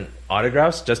 different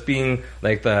autographs, just being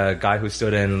like the guy who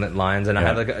stood in lines, and I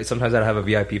had sometimes I'd have a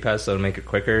VIP pass so to make it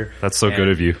quicker. That's so good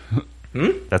of you.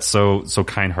 That's so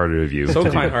kind-hearted of you. So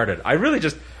kind-hearted. I really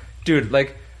just, dude,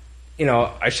 like, you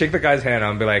know, I shake the guy's hand and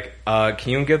I'll be like, can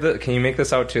you make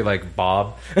this out to like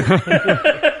Bob?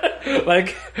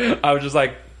 Like, I was just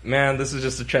like, man, this is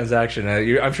just a transaction.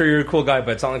 I'm sure you're a cool guy,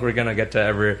 but it's not like we're gonna get to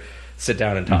ever sit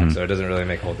down and talk, so it doesn't really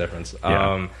make a whole difference.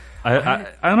 I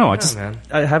don't know.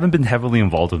 I haven't been heavily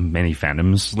involved in many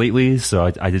fandoms lately,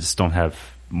 so I just don't have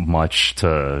much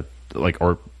to like,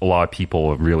 or a lot of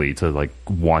people really to like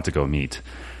want to go meet.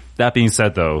 That being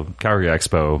said, though, Calgary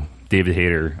Expo, David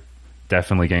Hayter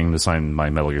definitely getting to sign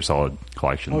my Metal Gear Solid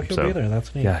collection. Oh, he'll be there.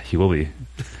 That's neat. Yeah, he will be.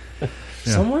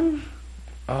 Someone,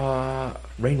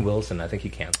 Rainn Wilson, I think he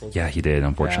canceled. Yeah, he did.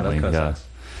 Unfortunately, sucks.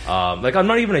 Like, I'm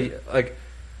not even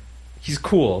he's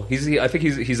cool. I think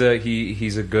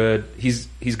he's good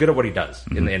at what he does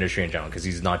in the industry in general, because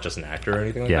he's not just an actor or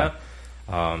anything like that.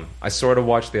 I sort of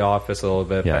watched The Office a little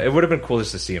bit, but it would have been cool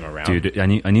just to see him around. Dude, I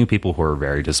knew people who were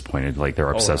very disappointed. Like, they're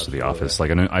obsessed with The Office.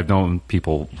 Like, I've known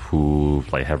people who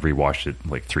like have rewatched it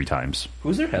like 3 times.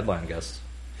 Who's their headline guest?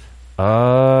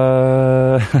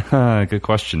 Good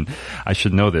question. I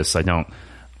should know this. I don't,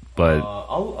 but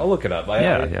I'll look it up.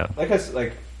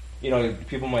 Like, you know,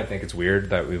 people might think it's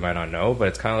weird that we might not know, but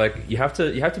it's kind of like you have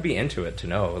to be into it to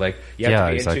know. Like, you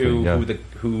have to be into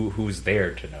who's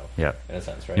there to know. Yeah, in a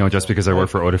sense, right? You know, just because I work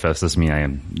for Odafest doesn't mean I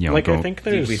am. You know, like, I think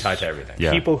there's deeply tied to everything.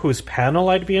 People whose panel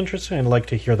I'd be interested in, like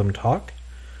to hear them talk,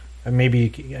 and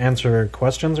maybe answer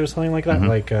questions or something like that.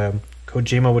 Like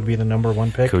Kojima would be the number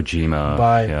one pick. Kojima,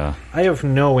 but I have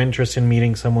no interest in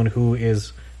meeting someone who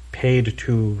is paid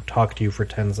to talk to you for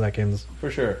 10 seconds for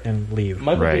sure and leave.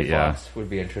 Michael J. Fox would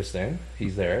be interesting.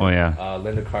 He's there. Oh yeah.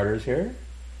 Linda Carter's here.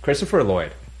 Christopher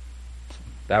Lloyd.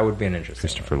 That would be an interesting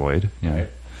Christopher Lloyd. Yeah. Right?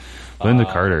 Linda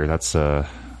Carter. That's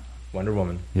Wonder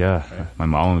Woman. Yeah. Right? My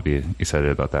mom would be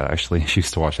excited about that. Actually, she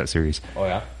used to watch that series. Oh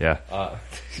yeah. Yeah.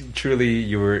 Truly,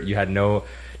 you had no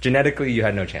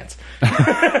chance.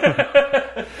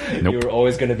 Nope. You were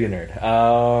always going to be a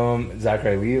nerd.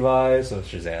 Zachary Levi, so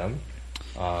Shazam.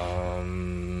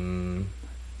 Man,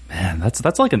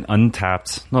 that's like an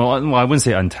untapped. No, well, I wouldn't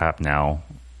say untapped now.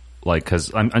 Like,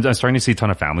 because I'm starting to see a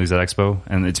ton of families at Expo,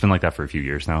 and it's been like that for a few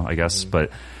years now, I guess. But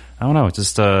I don't know, it's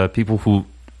just people who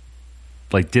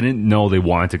like didn't know they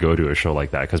wanted to go to a show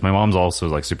like that. Because my mom's also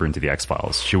like super into the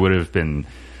X-Files. She would have been.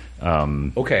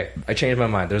 Okay, I changed my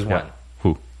mind. There's one.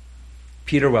 Who?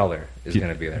 Peter Weller is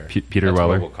going to be there. Peter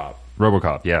Weller.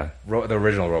 RoboCop, yeah. The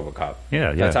original RoboCop.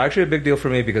 Yeah. That's actually a big deal for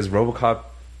me because RoboCop.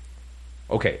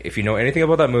 Okay, if you know anything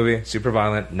about that movie, super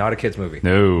violent, not a kid's movie.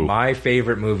 No. My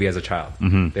favorite movie as a child.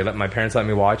 My parents let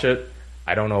me watch it.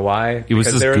 I don't know why. It was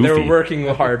because just they were goofy. working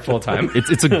hard full time.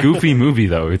 It's a goofy movie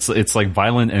though. It's like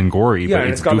violent and gory, Yeah, but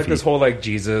and it's got goofy. like this whole like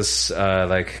Jesus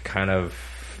like kind of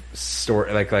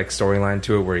story like storyline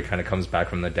to it where he kind of comes back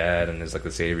from the dead and is like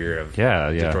the savior of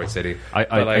Detroit City.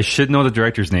 I should know the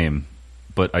director's name,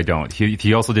 but I don't.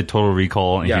 He also did Total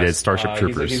Recall and he did Starship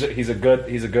Troopers. He's a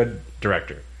good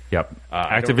director. Yep, I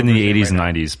active don't in the remember his 80s name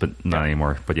and 90s, but not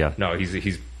anymore. But yeah, No,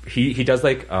 he does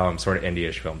like sort of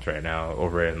indie-ish films right now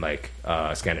over in like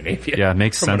Scandinavia. yeah, it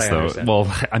makes from what sense I though. understand.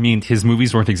 Well, I mean, his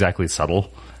movies weren't exactly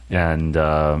subtle. And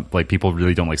like people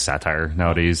really don't like satire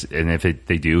nowadays, and if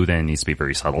they do, then it needs to be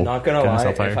very subtle. Not gonna kind of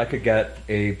lie, satire. if I could get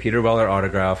a Peter Weller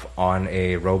autograph on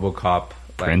a RoboCop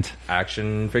Print?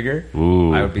 action figure,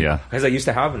 Ooh, I would be, yeah. because I used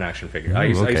to have an action figure. I Ooh,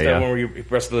 used to okay, have yeah. one where you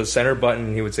press the center button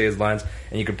and he would say his lines,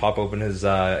 and you could pop open his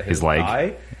leg.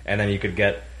 eye, and then you could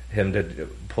get him to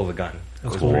pull the gun. It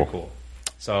was cool. pretty cool.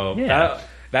 So Yeah.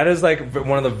 that is like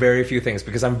one of the very few things,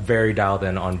 because I'm very dialed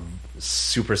in on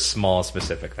super small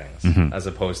specific things, Mm-hmm. as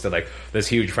opposed to like this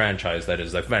huge franchise that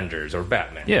is like Avengers or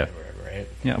Batman, Yeah. or whatever, right?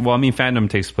 Yeah, well, I mean, fandom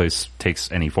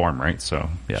takes any form, right? So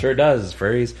yeah, Sure does,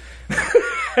 furries.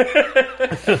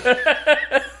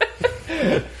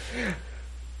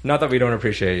 Not that we don't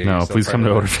appreciate you. No, You're still please part come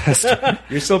to of Odorfest.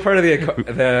 You're still part of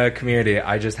the community.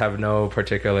 I just have no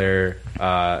particular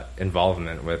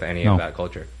involvement with any No. of that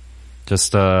culture.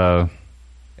 Just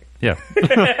yeah.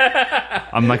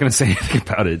 I'm not going to say anything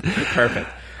about it. Perfect.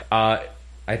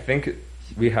 I think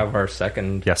we have our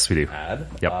second Yes, we do. ad.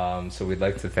 Yep. So we'd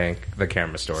like to thank the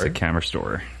Camera Store, The camera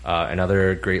store.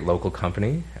 another great local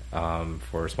company,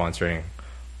 for sponsoring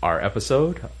our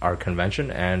episode, our convention,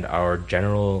 and our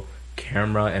general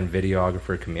camera and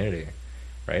videographer community.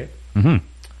 Right? Mm-hmm.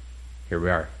 Here we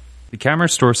are. The Camera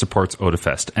Store supports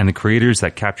Odafest and the creators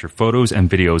that capture photos and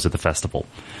videos at the festival.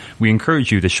 We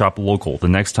encourage you to shop local the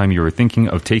next time you are thinking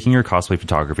of taking your cosplay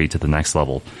photography to the next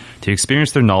level. To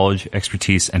experience their knowledge,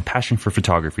 expertise, and passion for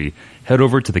photography, head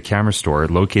over to the Camera Store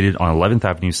located on 11th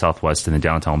Avenue Southwest in the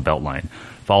downtown Beltline.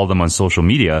 Follow them on social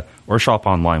media or shop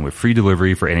online with free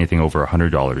delivery for anything over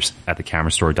 $100 at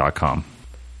thecamerastore.com.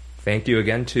 Thank you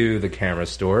again to the Camera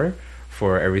Store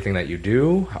for everything that you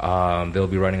do. They'll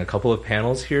be running a couple of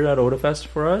panels here at Odafest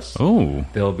for us. Oh,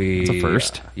 They'll be that's a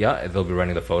first. Yeah, they'll be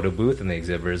running the photo booth in the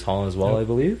exhibitors hall as well, I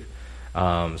believe.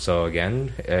 So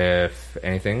again, if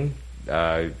anything,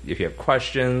 if you have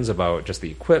questions about just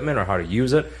the equipment or how to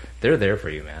use it, they're there for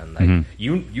you, man. Like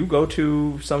you go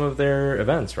to some of their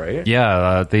events, right?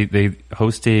 Yeah, they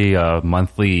host a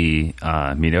monthly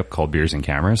meetup called Beers and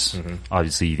Cameras.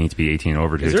 Obviously, you need to be 18 and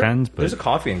over to attend. But There's a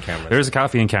coffee and cameras. there's a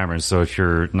coffee and cameras, so if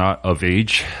you're not of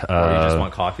age, or you just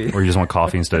want coffee. or you just want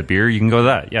coffee instead of beer, you can go to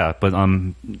that. Yeah, but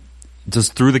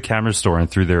just through the Camera Store and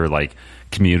through their like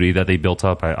community that they built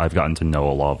up, I've gotten to know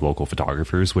a lot of local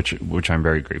photographers, which I'm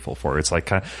very grateful for. It's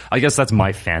like I guess that's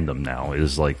my fandom now,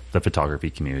 is like the photography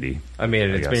community. I mean,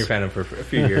 it's been your guess. fandom for a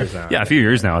few years now. Yeah, a few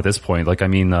years now at this point. Like, I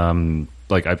mean,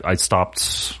 like I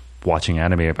stopped watching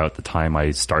anime about the time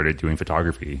I started doing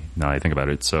photography. Now I think about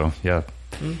it. So yeah.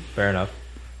 Fair enough.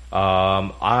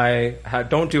 I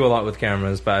don't do a lot with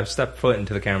cameras, but I've stepped foot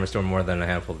into the Camera Store more than a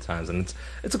handful of times, and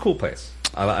it's a cool place.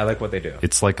 I like what they do.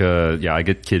 It's like I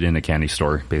get kid in a candy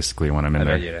store basically when I'm in I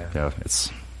there. bet you do. Yeah, it's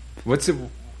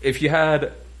If you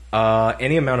had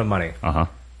any amount of money, uh-huh.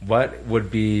 what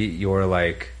would be your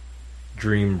like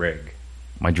dream rig?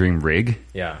 My dream rig?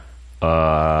 Yeah.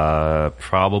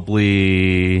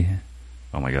 Probably,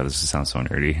 oh my god, this sounds so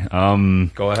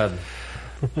nerdy. Go ahead.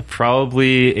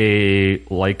 Probably a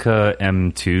Leica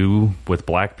M2 with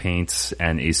black paints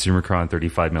and a Summicron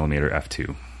 35mm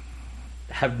f2.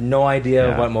 Have no idea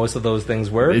Yeah. what most of those things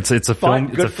were. It's a but film.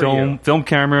 good It's a for you. film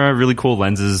camera. Really cool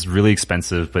lenses. Really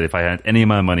expensive. But if I had any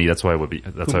amount of money, that's what I would be.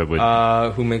 That's what I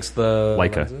would. Who makes the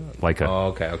Leica. lenses? Leica.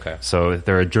 Oh, okay. So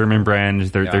they're a German brand.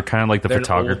 They're Yeah. they're kind of like the They're an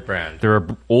photography old brand. They're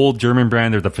an old German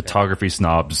brand. They're the photography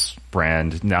snobs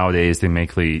brand. Nowadays they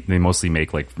mostly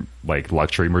make like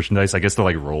luxury merchandise. I guess they're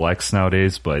like Rolex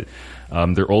nowadays. But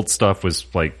their old stuff was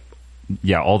like,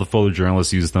 yeah, all the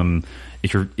photojournalists use them.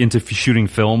 If you're into shooting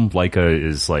film, Leica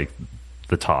is like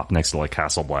the top next to like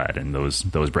Hasselblad and those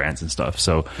brands and stuff.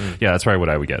 So yeah, that's probably what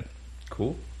I would get.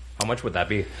 Cool. How much would that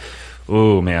be?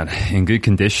 Oh man, in good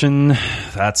condition,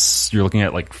 you're looking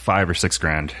at like $5,000 or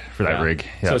 $6,000 for that Yeah. rig.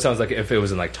 Yeah. So it sounds like if it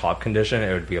was in like top condition,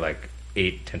 it would be like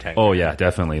 8 to 10. Oh yeah,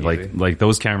 definitely. Easy. Like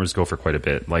those cameras go for quite a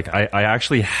bit. Like I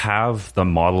actually have the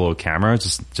model of camera,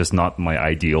 just not my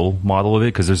ideal model of it,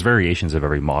 because there's variations of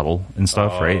every model and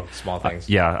stuff, Oh, right? small things.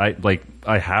 Yeah,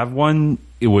 I have one.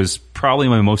 It was probably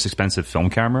my most expensive film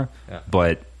camera, Yeah.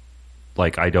 but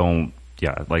like I don't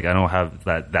yeah, like I don't have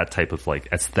that type of like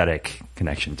aesthetic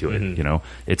connection to it. You know,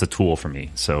 it's a tool for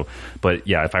me. So, but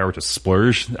yeah, if I were to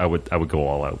splurge, I would go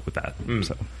all out with that.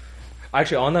 So,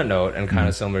 actually, on that note, and kind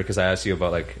of similar, because I asked you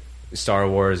about like Star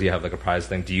Wars, you have like a prize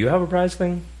thing. Do you have a prize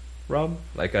thing, Rob?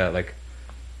 Like a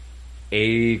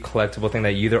collectible thing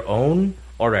that you either own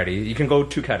already. You can go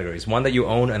 2 categories: one that you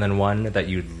own, and then one that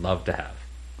you'd love to have.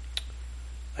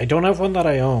 I don't have one that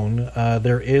I own.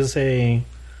 There is a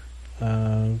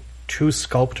 2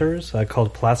 sculptors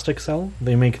called Plastic Cell.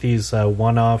 They make these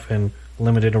one-off and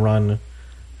limited run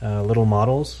little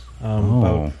models,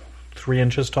 about 3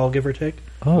 inches tall, give or take.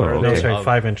 No, sorry,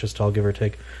 5 inches tall, give or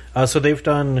take. So they've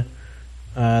done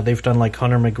like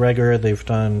Conor McGregor. They've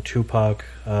done Tupac.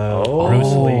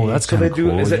 Bruce Lee. That's so kind they of do.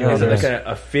 cool. Is it like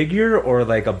a figure or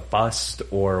like a bust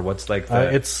or what's like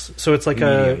the?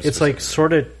 It's like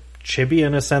sort of chibi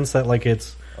in a sense that like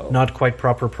it's not quite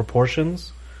proper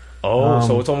proportions.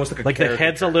 So it's almost like the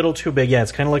head's a little too big. Yeah,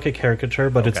 it's kind of like a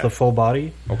caricature, but it's the full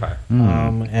body. Okay.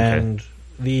 And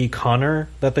the Connor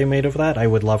that they made of that, I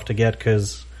would love to get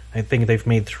because I think they've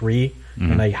made 3,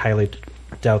 and I highly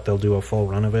doubt they'll do a full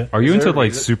run of it. Are you into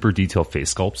like super detailed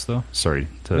face sculpts though? Sorry.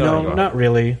 No, not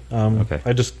really.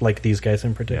 I just like these guys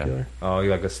in particular. Yeah. Oh, you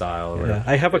like the style? Or yeah,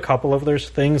 I have a couple of their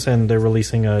things, and they're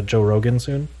releasing a Joe Rogan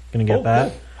soon. Gonna get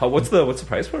that. Cool. What's the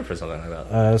price for something like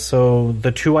that? So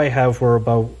the 2 I have were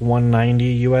about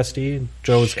 $190 USD.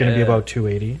 Joe's going to be about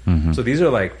 $280. So these are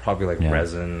like probably like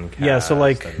resin. Cast yeah. So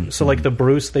like the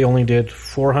Bruce, they only did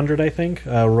 $400, I think.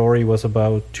 Rory was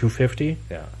about $250.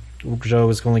 Yeah. Joe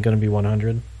is only going to be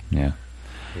 $100. Yeah.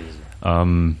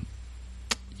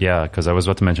 Yeah, because I was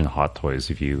about to mention Hot Toys.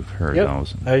 If you've heard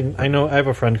those, I know. I have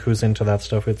a friend who's into that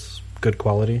stuff. It's good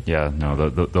quality. Yeah, no,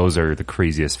 those are the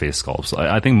craziest face sculpts.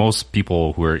 I think most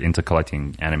people who are into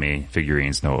collecting anime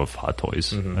figurines know of Hot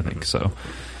Toys. I think so.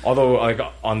 Although, like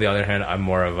on the other hand, I'm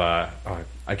more of a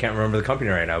I can't remember the company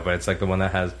right now, but it's like the one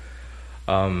that has,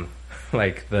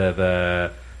 like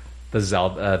the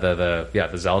Zelda,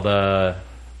 the Zelda.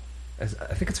 I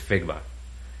think it's Figma.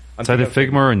 It's either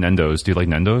Figma or Nendo's. Do you like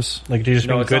Nendo's? Like, do you just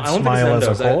mean Good Smile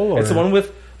as a whole? It's the one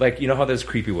with like, you know how there's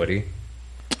Creepy Woody.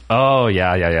 Oh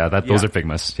yeah. Those are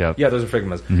Figmas. Yeah, those are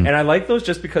Figmas, and I like those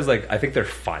just because like I think they're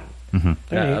fun.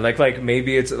 Like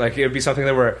maybe it's like it would be something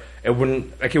that where it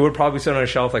wouldn't like it would probably sit on a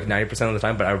shelf like 90% of the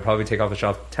time, but I would probably take off the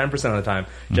shelf 10% of the time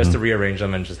just to rearrange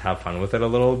them and just have fun with it a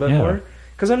little bit more.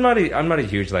 Because I'm not a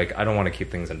huge like I don't want to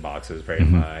keep things in boxes very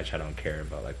much. I don't care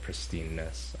about like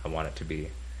pristineness. I want it to be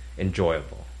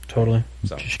enjoyable. Totally.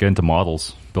 So you should get into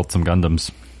models. Build some Gundams.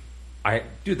 I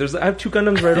have 2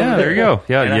 Gundams right over there. Yeah, there you go.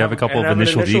 Yeah, and you have a couple of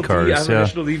Initial D cars. I have an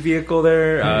Initial D vehicle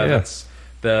there. That's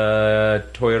the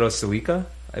Toyota Celica,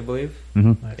 I believe.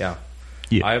 Nice. Yeah.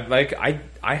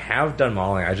 I have done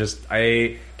modeling.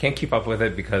 I can't keep up with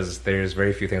it because there's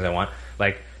very few things I want.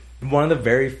 Like one of the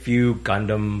very few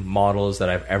Gundam models that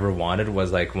I've ever wanted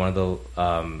was like one of the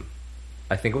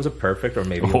I think it was a perfect or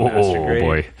maybe a master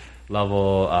grade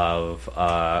level of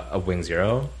a Wing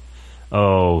Zero.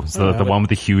 Oh, so the one with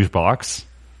the huge box?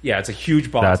 Yeah, it's a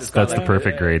huge box. That's the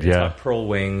perfect grade. It's got pearl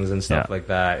wings and stuff like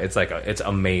that. It's like it's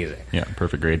amazing. Yeah,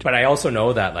 perfect grade. But I also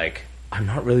know that like I'm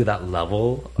not really that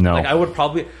level. No, like I would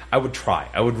try.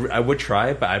 I would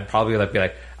try, but I'd probably like be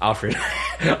like, Alfred,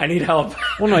 I need help.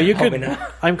 Well, no, you could.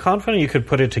 I'm confident you could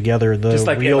put it together. The just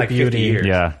like real like beauty,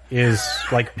 is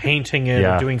like painting it,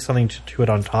 or doing something to it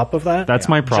on top of that. That's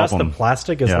my problem. Just the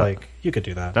plastic is like you could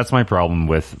do that. That's my problem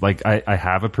with like I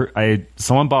have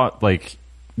someone bought like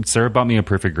Sarah bought me a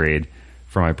perfect grade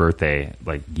for my birthday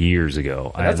like years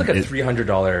ago. That's like a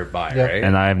 $300 buy, right?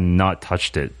 And I have not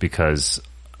touched it because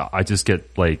I just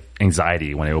get like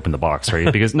anxiety when I open the box,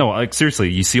 right? Because no, like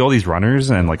seriously, you see all these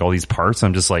runners and like all these parts.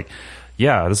 I'm just like,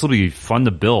 yeah, this will be fun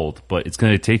to build, but it's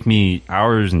going to take me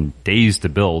hours and days to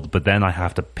build. But then I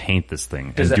have to paint this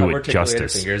thing and do it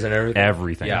justice. Fingers and everything.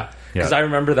 Everything. Yeah, because I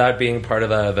remember that being part of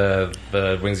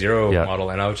the Wing Zero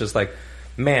model, and I was just like,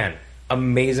 man,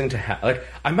 amazing to have. Like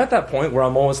I'm at that point where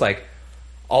I'm almost like,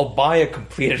 I'll buy a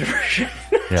completed version.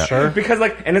 Sure. Because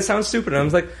like, and it sounds stupid. And I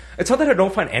was like, it's not that I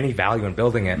don't find any value in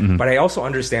building it, but I also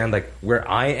understand like where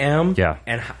I am,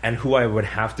 and who I would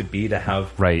have to be to have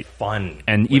fun.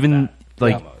 And even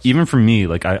like even for me,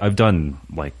 like I've done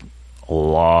like a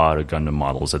lot of Gundam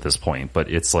models at this point, but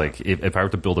it's like if I were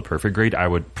to build a perfect grade, I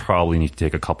would probably need to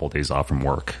take a couple of days off from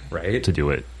work, to do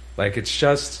it. Like it's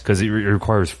just because it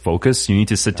requires focus. You need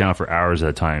to sit down for hours at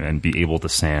a time and be able to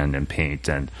sand and paint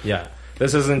and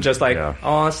This isn't just like, oh,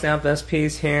 I'll snap this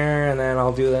piece here and then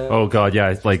I'll do that. Oh god,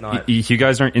 yeah. Like if you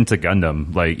guys aren't into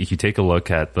Gundam, like if you take a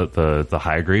look at the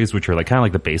high grades, which are like kind of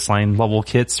like the baseline level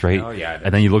kits, right? Oh yeah.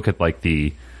 And then you look at like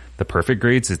the the perfect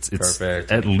grades, it's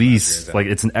Perfect. at least like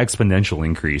it's an exponential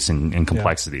increase in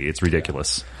complexity. It's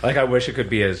ridiculous. Like, I wish it could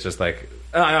be as just like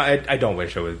I don't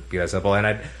wish it would be that simple, and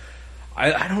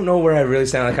I don't know where I really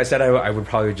stand. Like I said, I would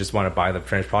probably just want to buy the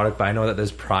finished product, but I know that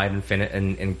there's pride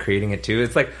in creating it too.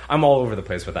 It's like I'm all over the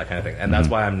place with that kind of thing, and that's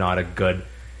why I'm not a good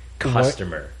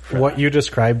customer. What you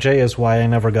described, Jay, is why I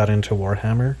never got into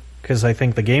Warhammer. Because I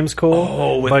think the game's cool.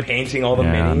 Oh, with but painting all the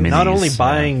Yeah, minis. not only minis,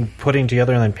 buying, putting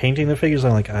together, and then painting the figures,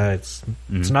 I'm like, it's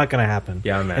not going to happen.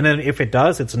 Yeah, man. And then if it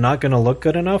does, it's not going to look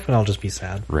good enough, and I'll just be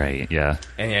sad. Right? Yeah.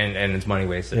 and it's money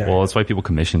wasted. Yeah. Well, that's why people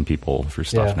commission people for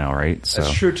stuff Yeah. now, right? So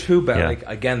That's true too, but Yeah. like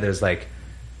again, there's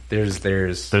there's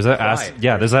that pride.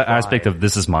 there's that aspect Pride. of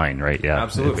this is mine, right? Yeah,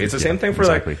 Absolutely. It's the same thing for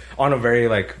exactly. like on a very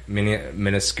like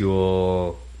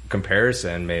minuscule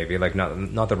comparison, maybe like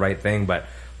not the right thing, but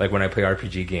like when I play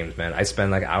RPG games, man, I spend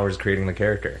like hours creating the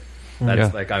character. That's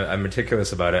Yeah. like I'm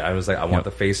meticulous about it. I was like, I want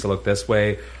the face to look this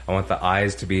way. I want the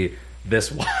eyes to be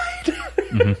this wide.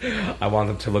 I want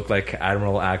them to look like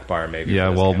Admiral Akbar, maybe. Yeah,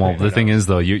 for this well, campaign. the Who thing knows? is,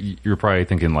 though, you're probably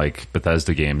thinking like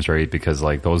Bethesda games, right? Because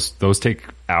like those take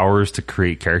hours to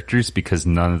create characters because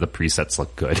none of the presets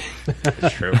look good.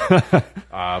 It's true.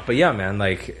 But yeah, man,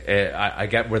 like I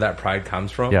get where that pride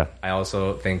comes from. Yeah. I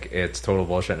also think it's total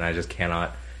bullshit, and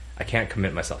I can't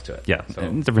commit myself to it. Yeah, So,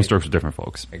 and different strokes for different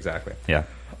folks. exactly. Yeah.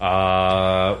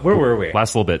 Where were we?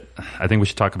 Last little bit, I think we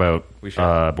should talk about We should.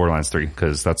 Borderlands 3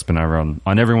 because that's been around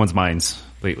on everyone's minds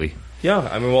lately. Yeah,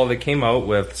 I mean, well, they came out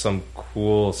with some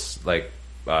cool like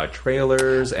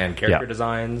trailers and character Yeah.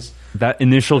 designs. That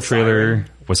initial The trailer siren.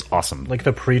 was awesome. Like,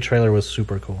 the pre-trailer was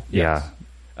super cool. Yeah.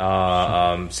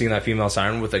 Seeing that female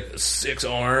siren with like 6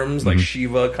 arms, like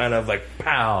Shiva, kind of like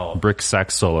pow. Brick Sack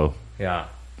Solo. Yeah,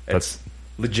 it's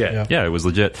legit. Yeah. Yeah, it was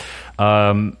legit.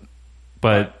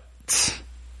 But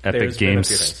Epic There's been a Games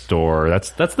few things. Store,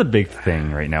 that's the big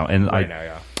thing right now. And Right now,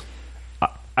 yeah.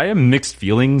 I have mixed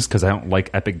feelings because I don't like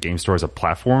Epic Game Store as a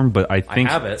platform, but I think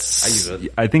have it. I use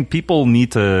it. I think people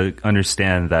need to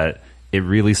understand that it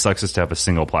really sucks us to have a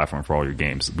single platform for all your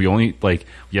games. We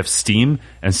have Steam,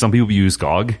 and some people use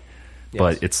GOG,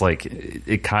 but Yes. it's like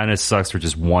it kind of sucks for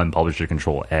just one publisher to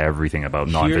control everything about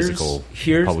non-physical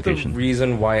Here's publication. the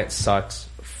reason why it sucks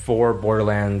for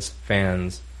Borderlands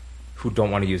fans who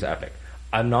don't want to use Epic.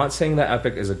 I'm not saying that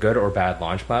Epic is a good or bad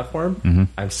launch platform. Mm-hmm.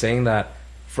 I'm saying that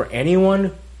for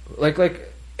anyone, like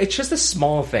it's just a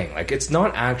small thing. Like, it's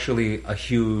not actually a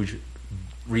huge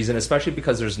reason, especially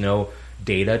because there's no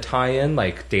data tie-in,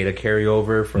 like data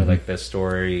carryover for like this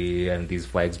story and these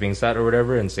flags being set or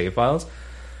whatever in save files.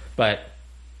 But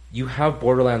you have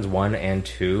Borderlands 1 and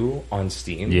 2 on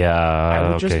Steam. Yeah, I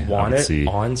would just okay, I want would it see.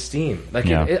 on Steam. Like,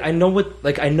 Yeah. I know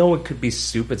I know it could be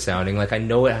stupid sounding. Like, I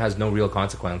know it has no real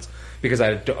consequence because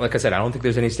like I said, I don't think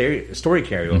there's any story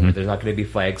carryover. Mm-hmm. There's not going to be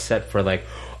flags set for like,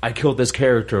 I killed this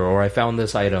character or I found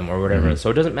this item or whatever. Mm-hmm. So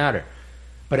it doesn't matter.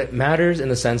 But it matters in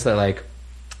the sense that, like,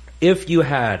 if you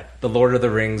had the Lord of the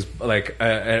Rings, like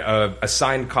a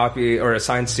signed copy or a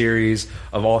signed series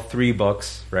of all 3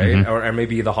 books, right, Mm-hmm. or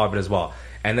maybe The Hobbit as well,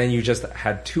 and then you just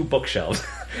had 2 bookshelves,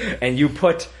 and you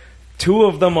put 2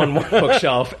 of them on one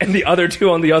bookshelf and the other 2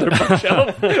 on the other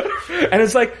bookshelf, and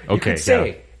it's like you Okay, could say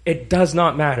yeah. it does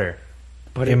not matter,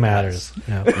 but It matters.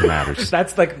 Yeah. It matters.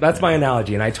 That's my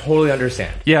analogy, and I totally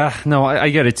understand. Yeah, no, I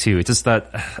get it too. It's just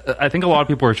that I think a lot of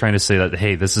people are trying to say that,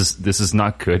 hey, this is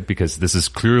not good because this is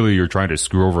clearly you're trying to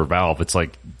screw over Valve. It's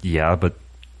like, yeah, but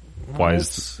why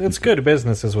is It's good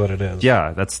business is what it is.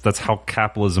 yeah? That's how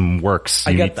capitalism works.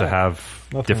 You I get need to that. have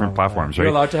Nothing different wrong with platforms, You're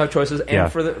right? allowed to have choices, and Yeah.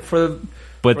 for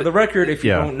But- the record, if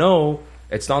you yeah. don't know,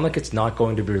 it's not like it's not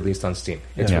going to be released on Steam.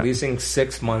 It's Yeah. releasing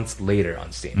 6 months later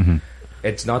on Steam.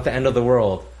 It's not the end of the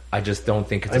world. I just don't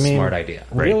think it's a smart idea.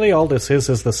 Really, all this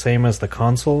is the same as the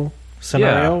console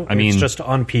scenario. Yeah, I mean- it's just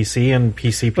on PC, and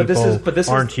PC people But this is-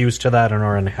 aren't used to that and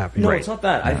are unhappy. No, Right. it's not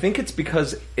that. I think it's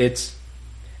because it's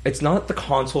not the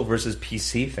console versus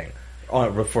PC thing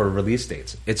for release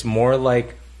dates. It's more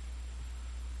like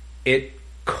it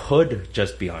could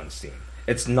just be on Steam.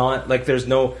 It's not like there's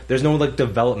no like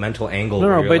developmental angle. No,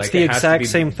 where no, you're but like, it's the it has to exact be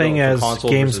same thing built for as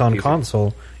console games versus on PC.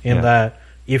 console, in Yeah. that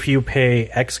if you pay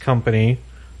X company,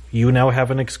 you now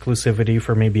have an exclusivity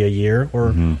for maybe a year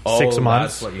or 6 Oh,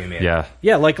 months. That's what you mean. Yeah,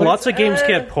 Yeah, like But lots of games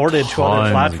get ported to other tons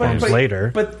of platforms games.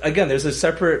 later. But again, there's a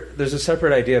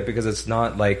separate idea because it's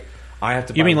not like I have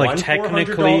to. You buy mean, like, one technically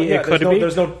 $400 it could be?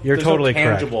 There's no. You're there's totally no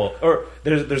correct. tangible, or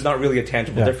there's not really a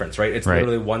tangible Yeah. difference, right? It's Right.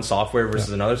 literally one software versus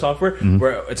another software,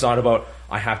 where it's not about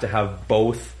I have to have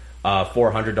both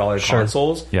 $400 Sure.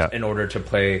 consoles Yeah. in order to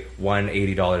play one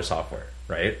 $80 software,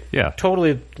 right? yeah.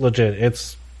 Totally legit.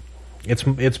 It's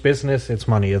business. It's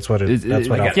money. It's what it. That's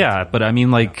what. I I'll- get Yeah, but I mean,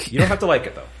 like, You don't have to like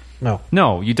it though.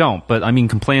 No, you don't. But I mean,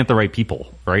 complain at the right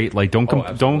people, right? Like, don't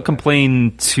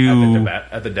complain to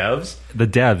at the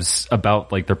devs,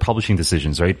 about like their publishing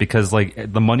decisions, right? Because like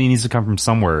the money needs to come from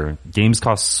somewhere. Games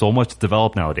cost so much to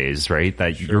develop nowadays, right?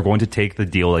 That you're going to take the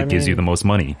deal that gives you the most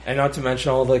money. And not to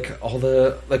mention all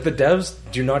the devs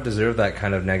do not deserve that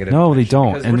kind of negative. No, they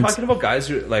don't. Because we're talking about guys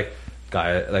who like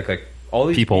all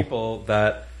these people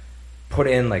that put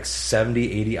in like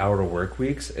 70, 80 hour work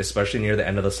weeks, especially near the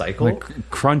end of the cycle. Like,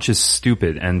 crunch is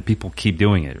stupid and people keep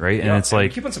doing it, right? And it's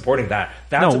like, we keep on supporting that.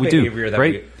 That's a behavior that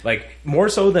we, like, more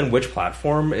so than which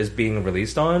platform is being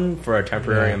released on for a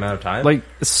temporary amount of time. Like,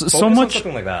 so much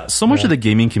like that. So much of the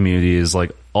gaming community is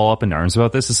like all up in arms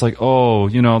about this. It's like, oh,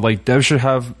 you know, like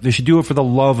devs they should do it for the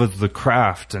love of the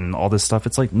craft and all this stuff.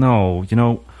 It's like, no, you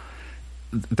know,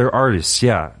 they're artists,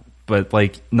 yeah. But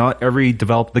like, not every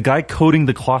the guy coding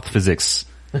the cloth physics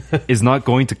is not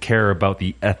going to care about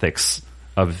the ethics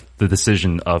of the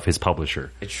decision of his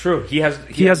publisher. It's true. He has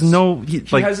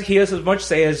as much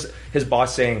say as his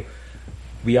boss saying,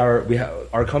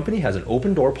 our company has an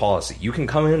open door policy. You can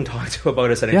come in and talk to about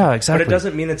us at any time. Yeah, exactly. But it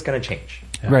doesn't mean it's going to change.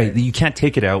 Yeah. Right. You can't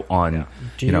take it out on,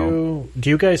 Do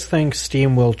you guys think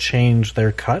Steam will change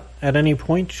their cut at any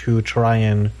point to try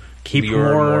and keep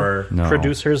more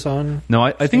producers on? No,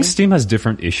 I think Steam has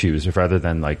different issues rather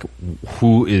than like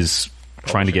who is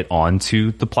trying to get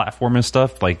onto the platform and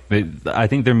stuff. Like, I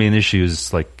think their main issue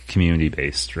is like community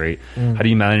based, right? How do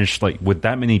you manage, like, with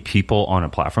that many people on a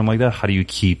platform like that? How do you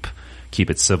keep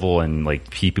it civil and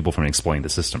like keep people from exploiting the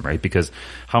system, right? Because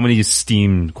how many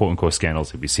Steam quote unquote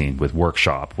scandals have we seen with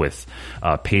Workshop, with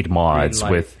paid mods,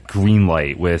 with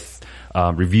Greenlight, with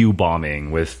review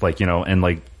bombing, with like, you know, and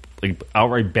like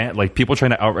outright ban, like people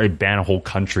trying to outright ban whole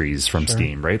countries from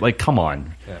Steam, right? Like, come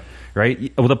on,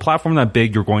 right? With a platform that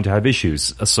big, you're going to have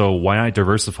issues. So why not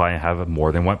diversify and have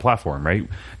more than one platform, right?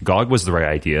 GOG was the right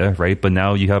idea, right? But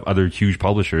now you have other huge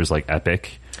publishers like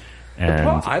Epic. And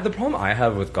the problem I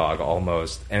have with GOG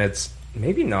almost, and it's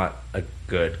maybe not a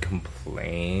good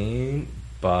complaint,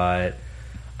 but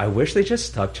I wish they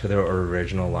just stuck to their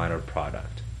original line of product.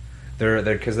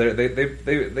 Because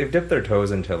they've dipped their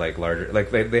toes into like larger, like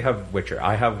they have Witcher.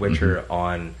 I have Witcher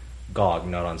on GOG,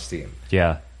 not on Steam.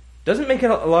 Yeah, doesn't make a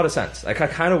lot of sense. Like, I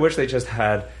kind of wish they just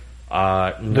had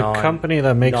the company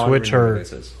that makes Witcher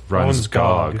runs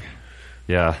GOG.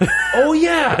 Yeah. Oh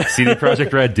yeah. CD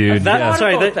Projekt Red, dude.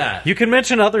 You can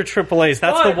mention other AAAs.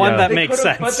 That's the one that makes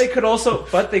sense. But they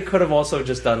could have also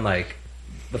just done like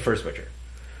the first Witcher.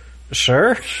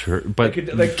 Sure.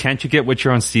 But can't you get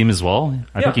Witcher on Steam as well?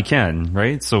 I think you can,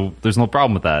 right? So there's no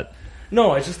problem with that.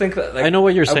 No, I just think that, like, I know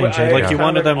what you're saying, Jay. Like, you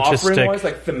wanted them to stick,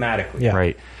 like, thematically. Yeah.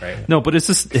 Right. No, but it's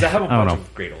just, because I have a bunch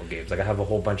of great old games. Like, I have a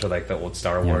whole bunch of like the old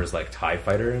Star Wars, like TIE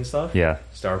Fighter and stuff. Yeah.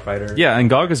 Starfighter. Yeah, and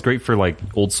GOG is great for like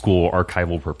old school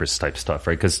archival purpose type stuff,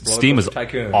 right? Because Steam is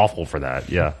awful for that.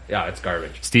 Yeah. Yeah, it's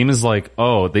garbage. Steam is like,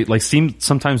 Steam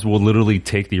sometimes will literally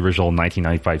take the original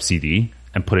 1995 CD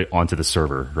and put it onto the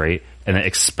server, right? And then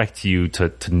expect you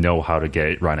to know how to get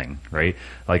it running, right?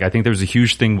 Like, I think there's a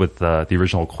huge thing with the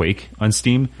original Quake on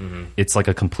Steam. Mm-hmm. It's like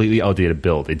a completely outdated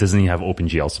build. It doesn't even have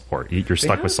OpenGL support. You're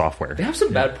stuck with software. They have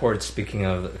some bad ports, speaking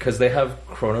of, because they have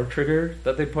Chrono Trigger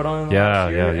that they put on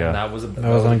last year, and that was a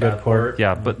bad port.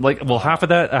 Yeah, but like, well, half of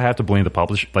that I have to blame the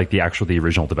publisher, like the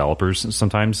original developers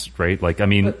sometimes, right? Like, I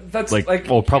mean, that's like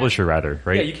publisher rather,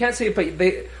 right? Yeah, you can't say it,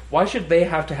 but why should they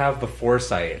have to have the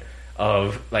foresight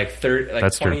of like 20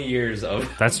 true. years of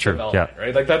that's true, yeah,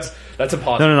 right? Like that's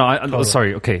impossible. No.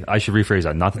 Sorry. Okay, I should rephrase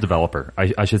that. Not the developer.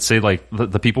 I should say like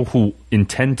the people who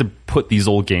intend to put these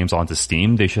old games onto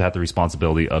Steam. They should have the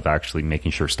responsibility of actually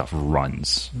making sure stuff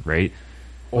runs, right?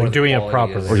 Or doing it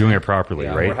properly.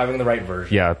 Yeah, right? Or having the right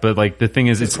version. Yeah, but like the thing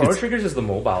is, it's Chrono Triggers is the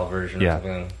mobile version.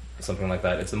 Or something like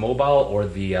that. It's the mobile or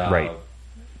the right.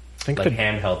 I think the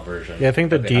handheld version. Yeah, I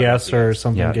think the DS or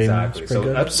something. Yeah, game exactly. So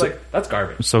good. that's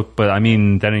garbage. So, but I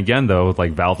mean, then again, though,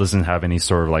 like Valve doesn't have any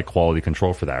sort of like quality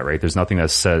control for that, right? There's nothing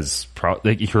that says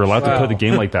like, if you're allowed to put a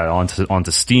game like that onto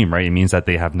Steam, right? It means that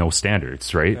they have no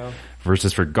standards, right? Yeah.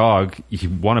 Versus for GOG, if you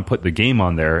want to put the game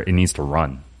on there, it needs to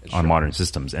run on modern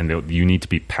systems, and you need to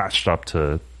be patched up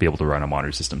to be able to run on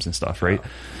modern systems and stuff, right?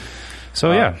 So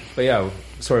but yeah,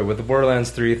 sorry, with the Borderlands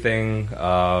 3 thing,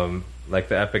 like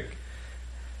the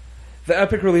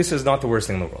Epic release is not the worst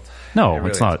thing in the world. No,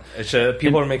 really it's not. It's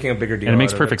people are making a bigger deal, and it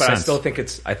makes perfect sense. But I still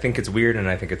think it's weird, and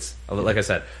I think it's, like I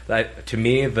said, to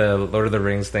me the Lord of the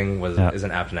Rings thing is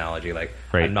an apt analogy. Like,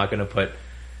 right. I'm not going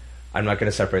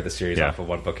to separate the series off of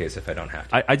one bookcase if I don't have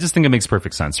to. I just think it makes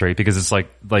perfect sense, right? Because it's like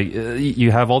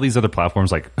you have all these other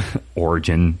platforms like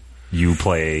Origin,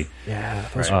 Uplay,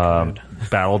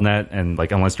 Battle.net, and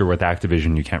like unless you're with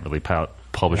Activision, you can't really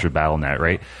publisher Battle.net,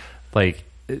 right? Like,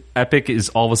 Epic is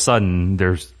all of a sudden,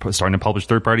 they're starting to publish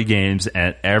third-party games,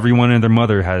 and everyone and their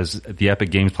mother has the Epic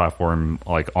Games platform,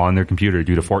 like, on their computer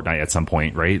due to Fortnite at some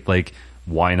point, right? Like,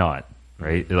 why not,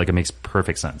 right? Like, it makes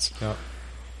perfect sense.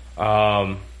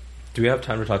 Yeah. Do we have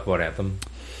time to talk about Anthem?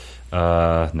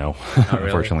 No, really?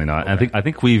 Unfortunately not. Okay. I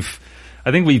think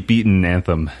we've beaten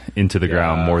Anthem into the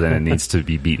ground more than it needs to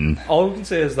be beaten. All we can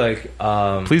say is like,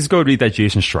 Please go read that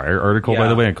Jason Schreier article, by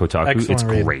the way, on Kotaku. Excellent It's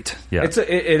read. great. Yeah,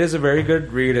 it is a very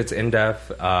good read. It's in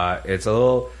depth. It's a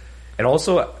little. It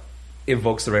also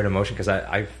evokes the right emotion because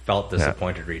I felt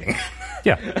disappointed reading.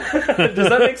 yeah. Does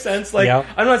that make sense? Like, Yeah.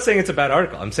 I'm not saying it's a bad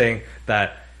article. I'm saying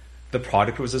that the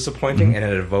product was disappointing and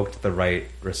it evoked the right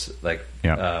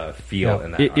feel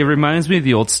in that. It reminds me of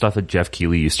the old stuff that Jeff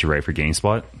Keighley used to write for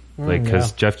GameSpot. Like,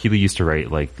 because Jeff Keighley used to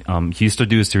write, like, he used to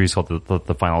do a series called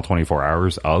the Final 24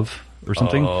 Hours of, or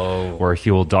something, where he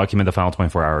will document the final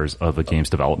 24 hours of a game's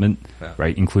development,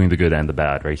 right, including the good and the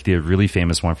bad, right? He did a really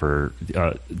famous one for,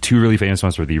 two really famous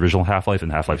ones for the original Half-Life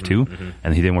and Half-Life 2,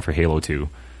 and he did one for Halo 2.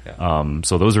 Yeah.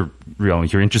 So those are real.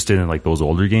 If you're interested in, like, those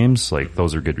older games, like,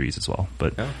 those are good reads as well.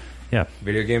 But, yeah.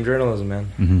 Video game journalism,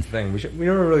 man. It's the thing. We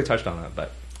never really touched on that,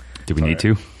 but... Do we need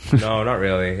to? No, not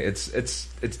really. It's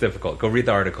difficult. Go read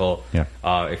the article. Yeah.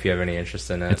 If you have any interest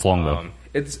in it. It's long, though.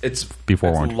 It's Be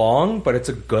forewarned. It's long, but it's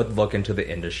a good look into the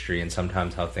industry and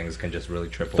sometimes how things can just really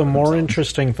triple. The more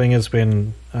interesting thing has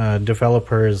been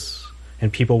developers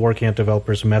and people working at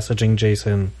developers messaging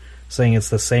Jason saying it's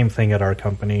the same thing at our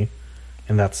company,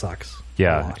 and that sucks.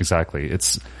 Yeah, exactly.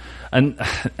 And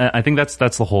I think that's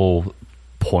the whole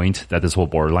point that this whole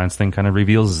Borderlands thing kind of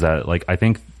reveals, is that, like, I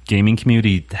think gaming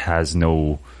community has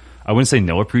no, I wouldn't say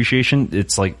no appreciation.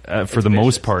 It's like, for the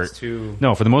most part,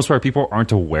 people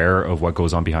aren't aware of what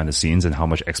goes on behind the scenes and how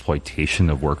much exploitation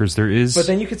of workers there is. But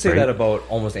then you could say right? that about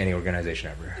almost any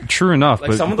organization ever. True enough. Like,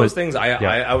 but some of those things,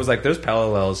 I was like, there's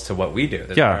parallels to what we do.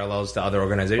 There's parallels to other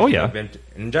organizations. Oh, yeah.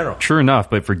 In general. True enough,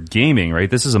 but for gaming, right,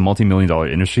 this is a multi-million-dollar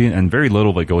industry, and very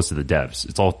little of it goes to the devs.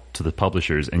 It's all to the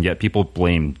publishers, and yet people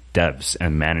blame devs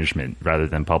and management rather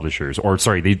than publishers. Or,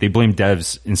 sorry, they blame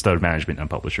devs instead of management and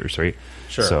publishers, right?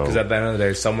 Sure, because at the end of the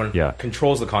day, someone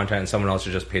controls the content and someone else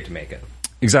is just paid to make it.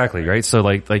 Exactly, right? So,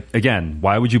 like again,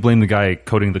 why would you blame the guy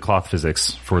coding the cloth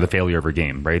physics for the failure of a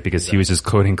game, right? Because he was just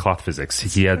coding cloth physics.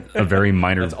 He had a very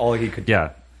minor... That's all he could do.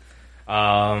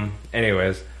 Yeah.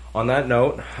 Anyways, on that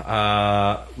note,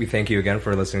 we thank you again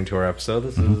for listening to our episode.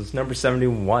 This is number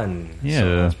 71. Yeah.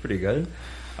 So that's pretty good.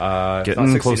 Getting it's not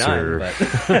 69, closer.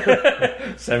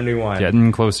 but 71.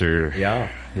 Getting closer. Yeah.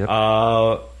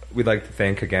 Yep. We'd like to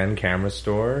thank again Camera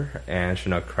Store and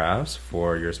Chinook Crafts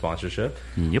for your sponsorship.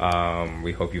 Yep.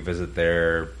 We hope you visit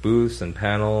their booths and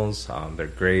panels. They're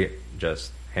great.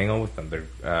 Just hang out with them.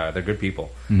 They're good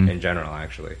people in general,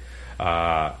 actually.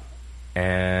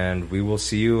 And we will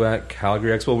see you at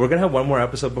Calgary Expo. We're going to have one more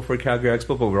episode before Calgary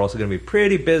Expo, but we're also going to be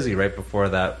pretty busy right before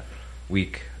that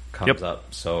week comes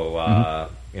up. So,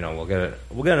 we'll get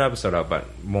an episode out, but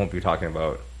won't be talking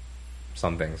about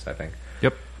some things, I think.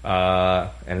 Yep.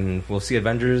 And we'll see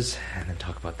Avengers and then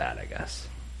talk about that, I guess.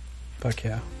 Fuck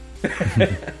yeah.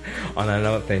 On that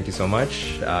note, thank you so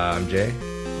much. I'm Jay.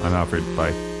 I'm Alfred.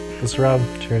 Bye. This is Rob.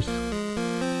 Cheers.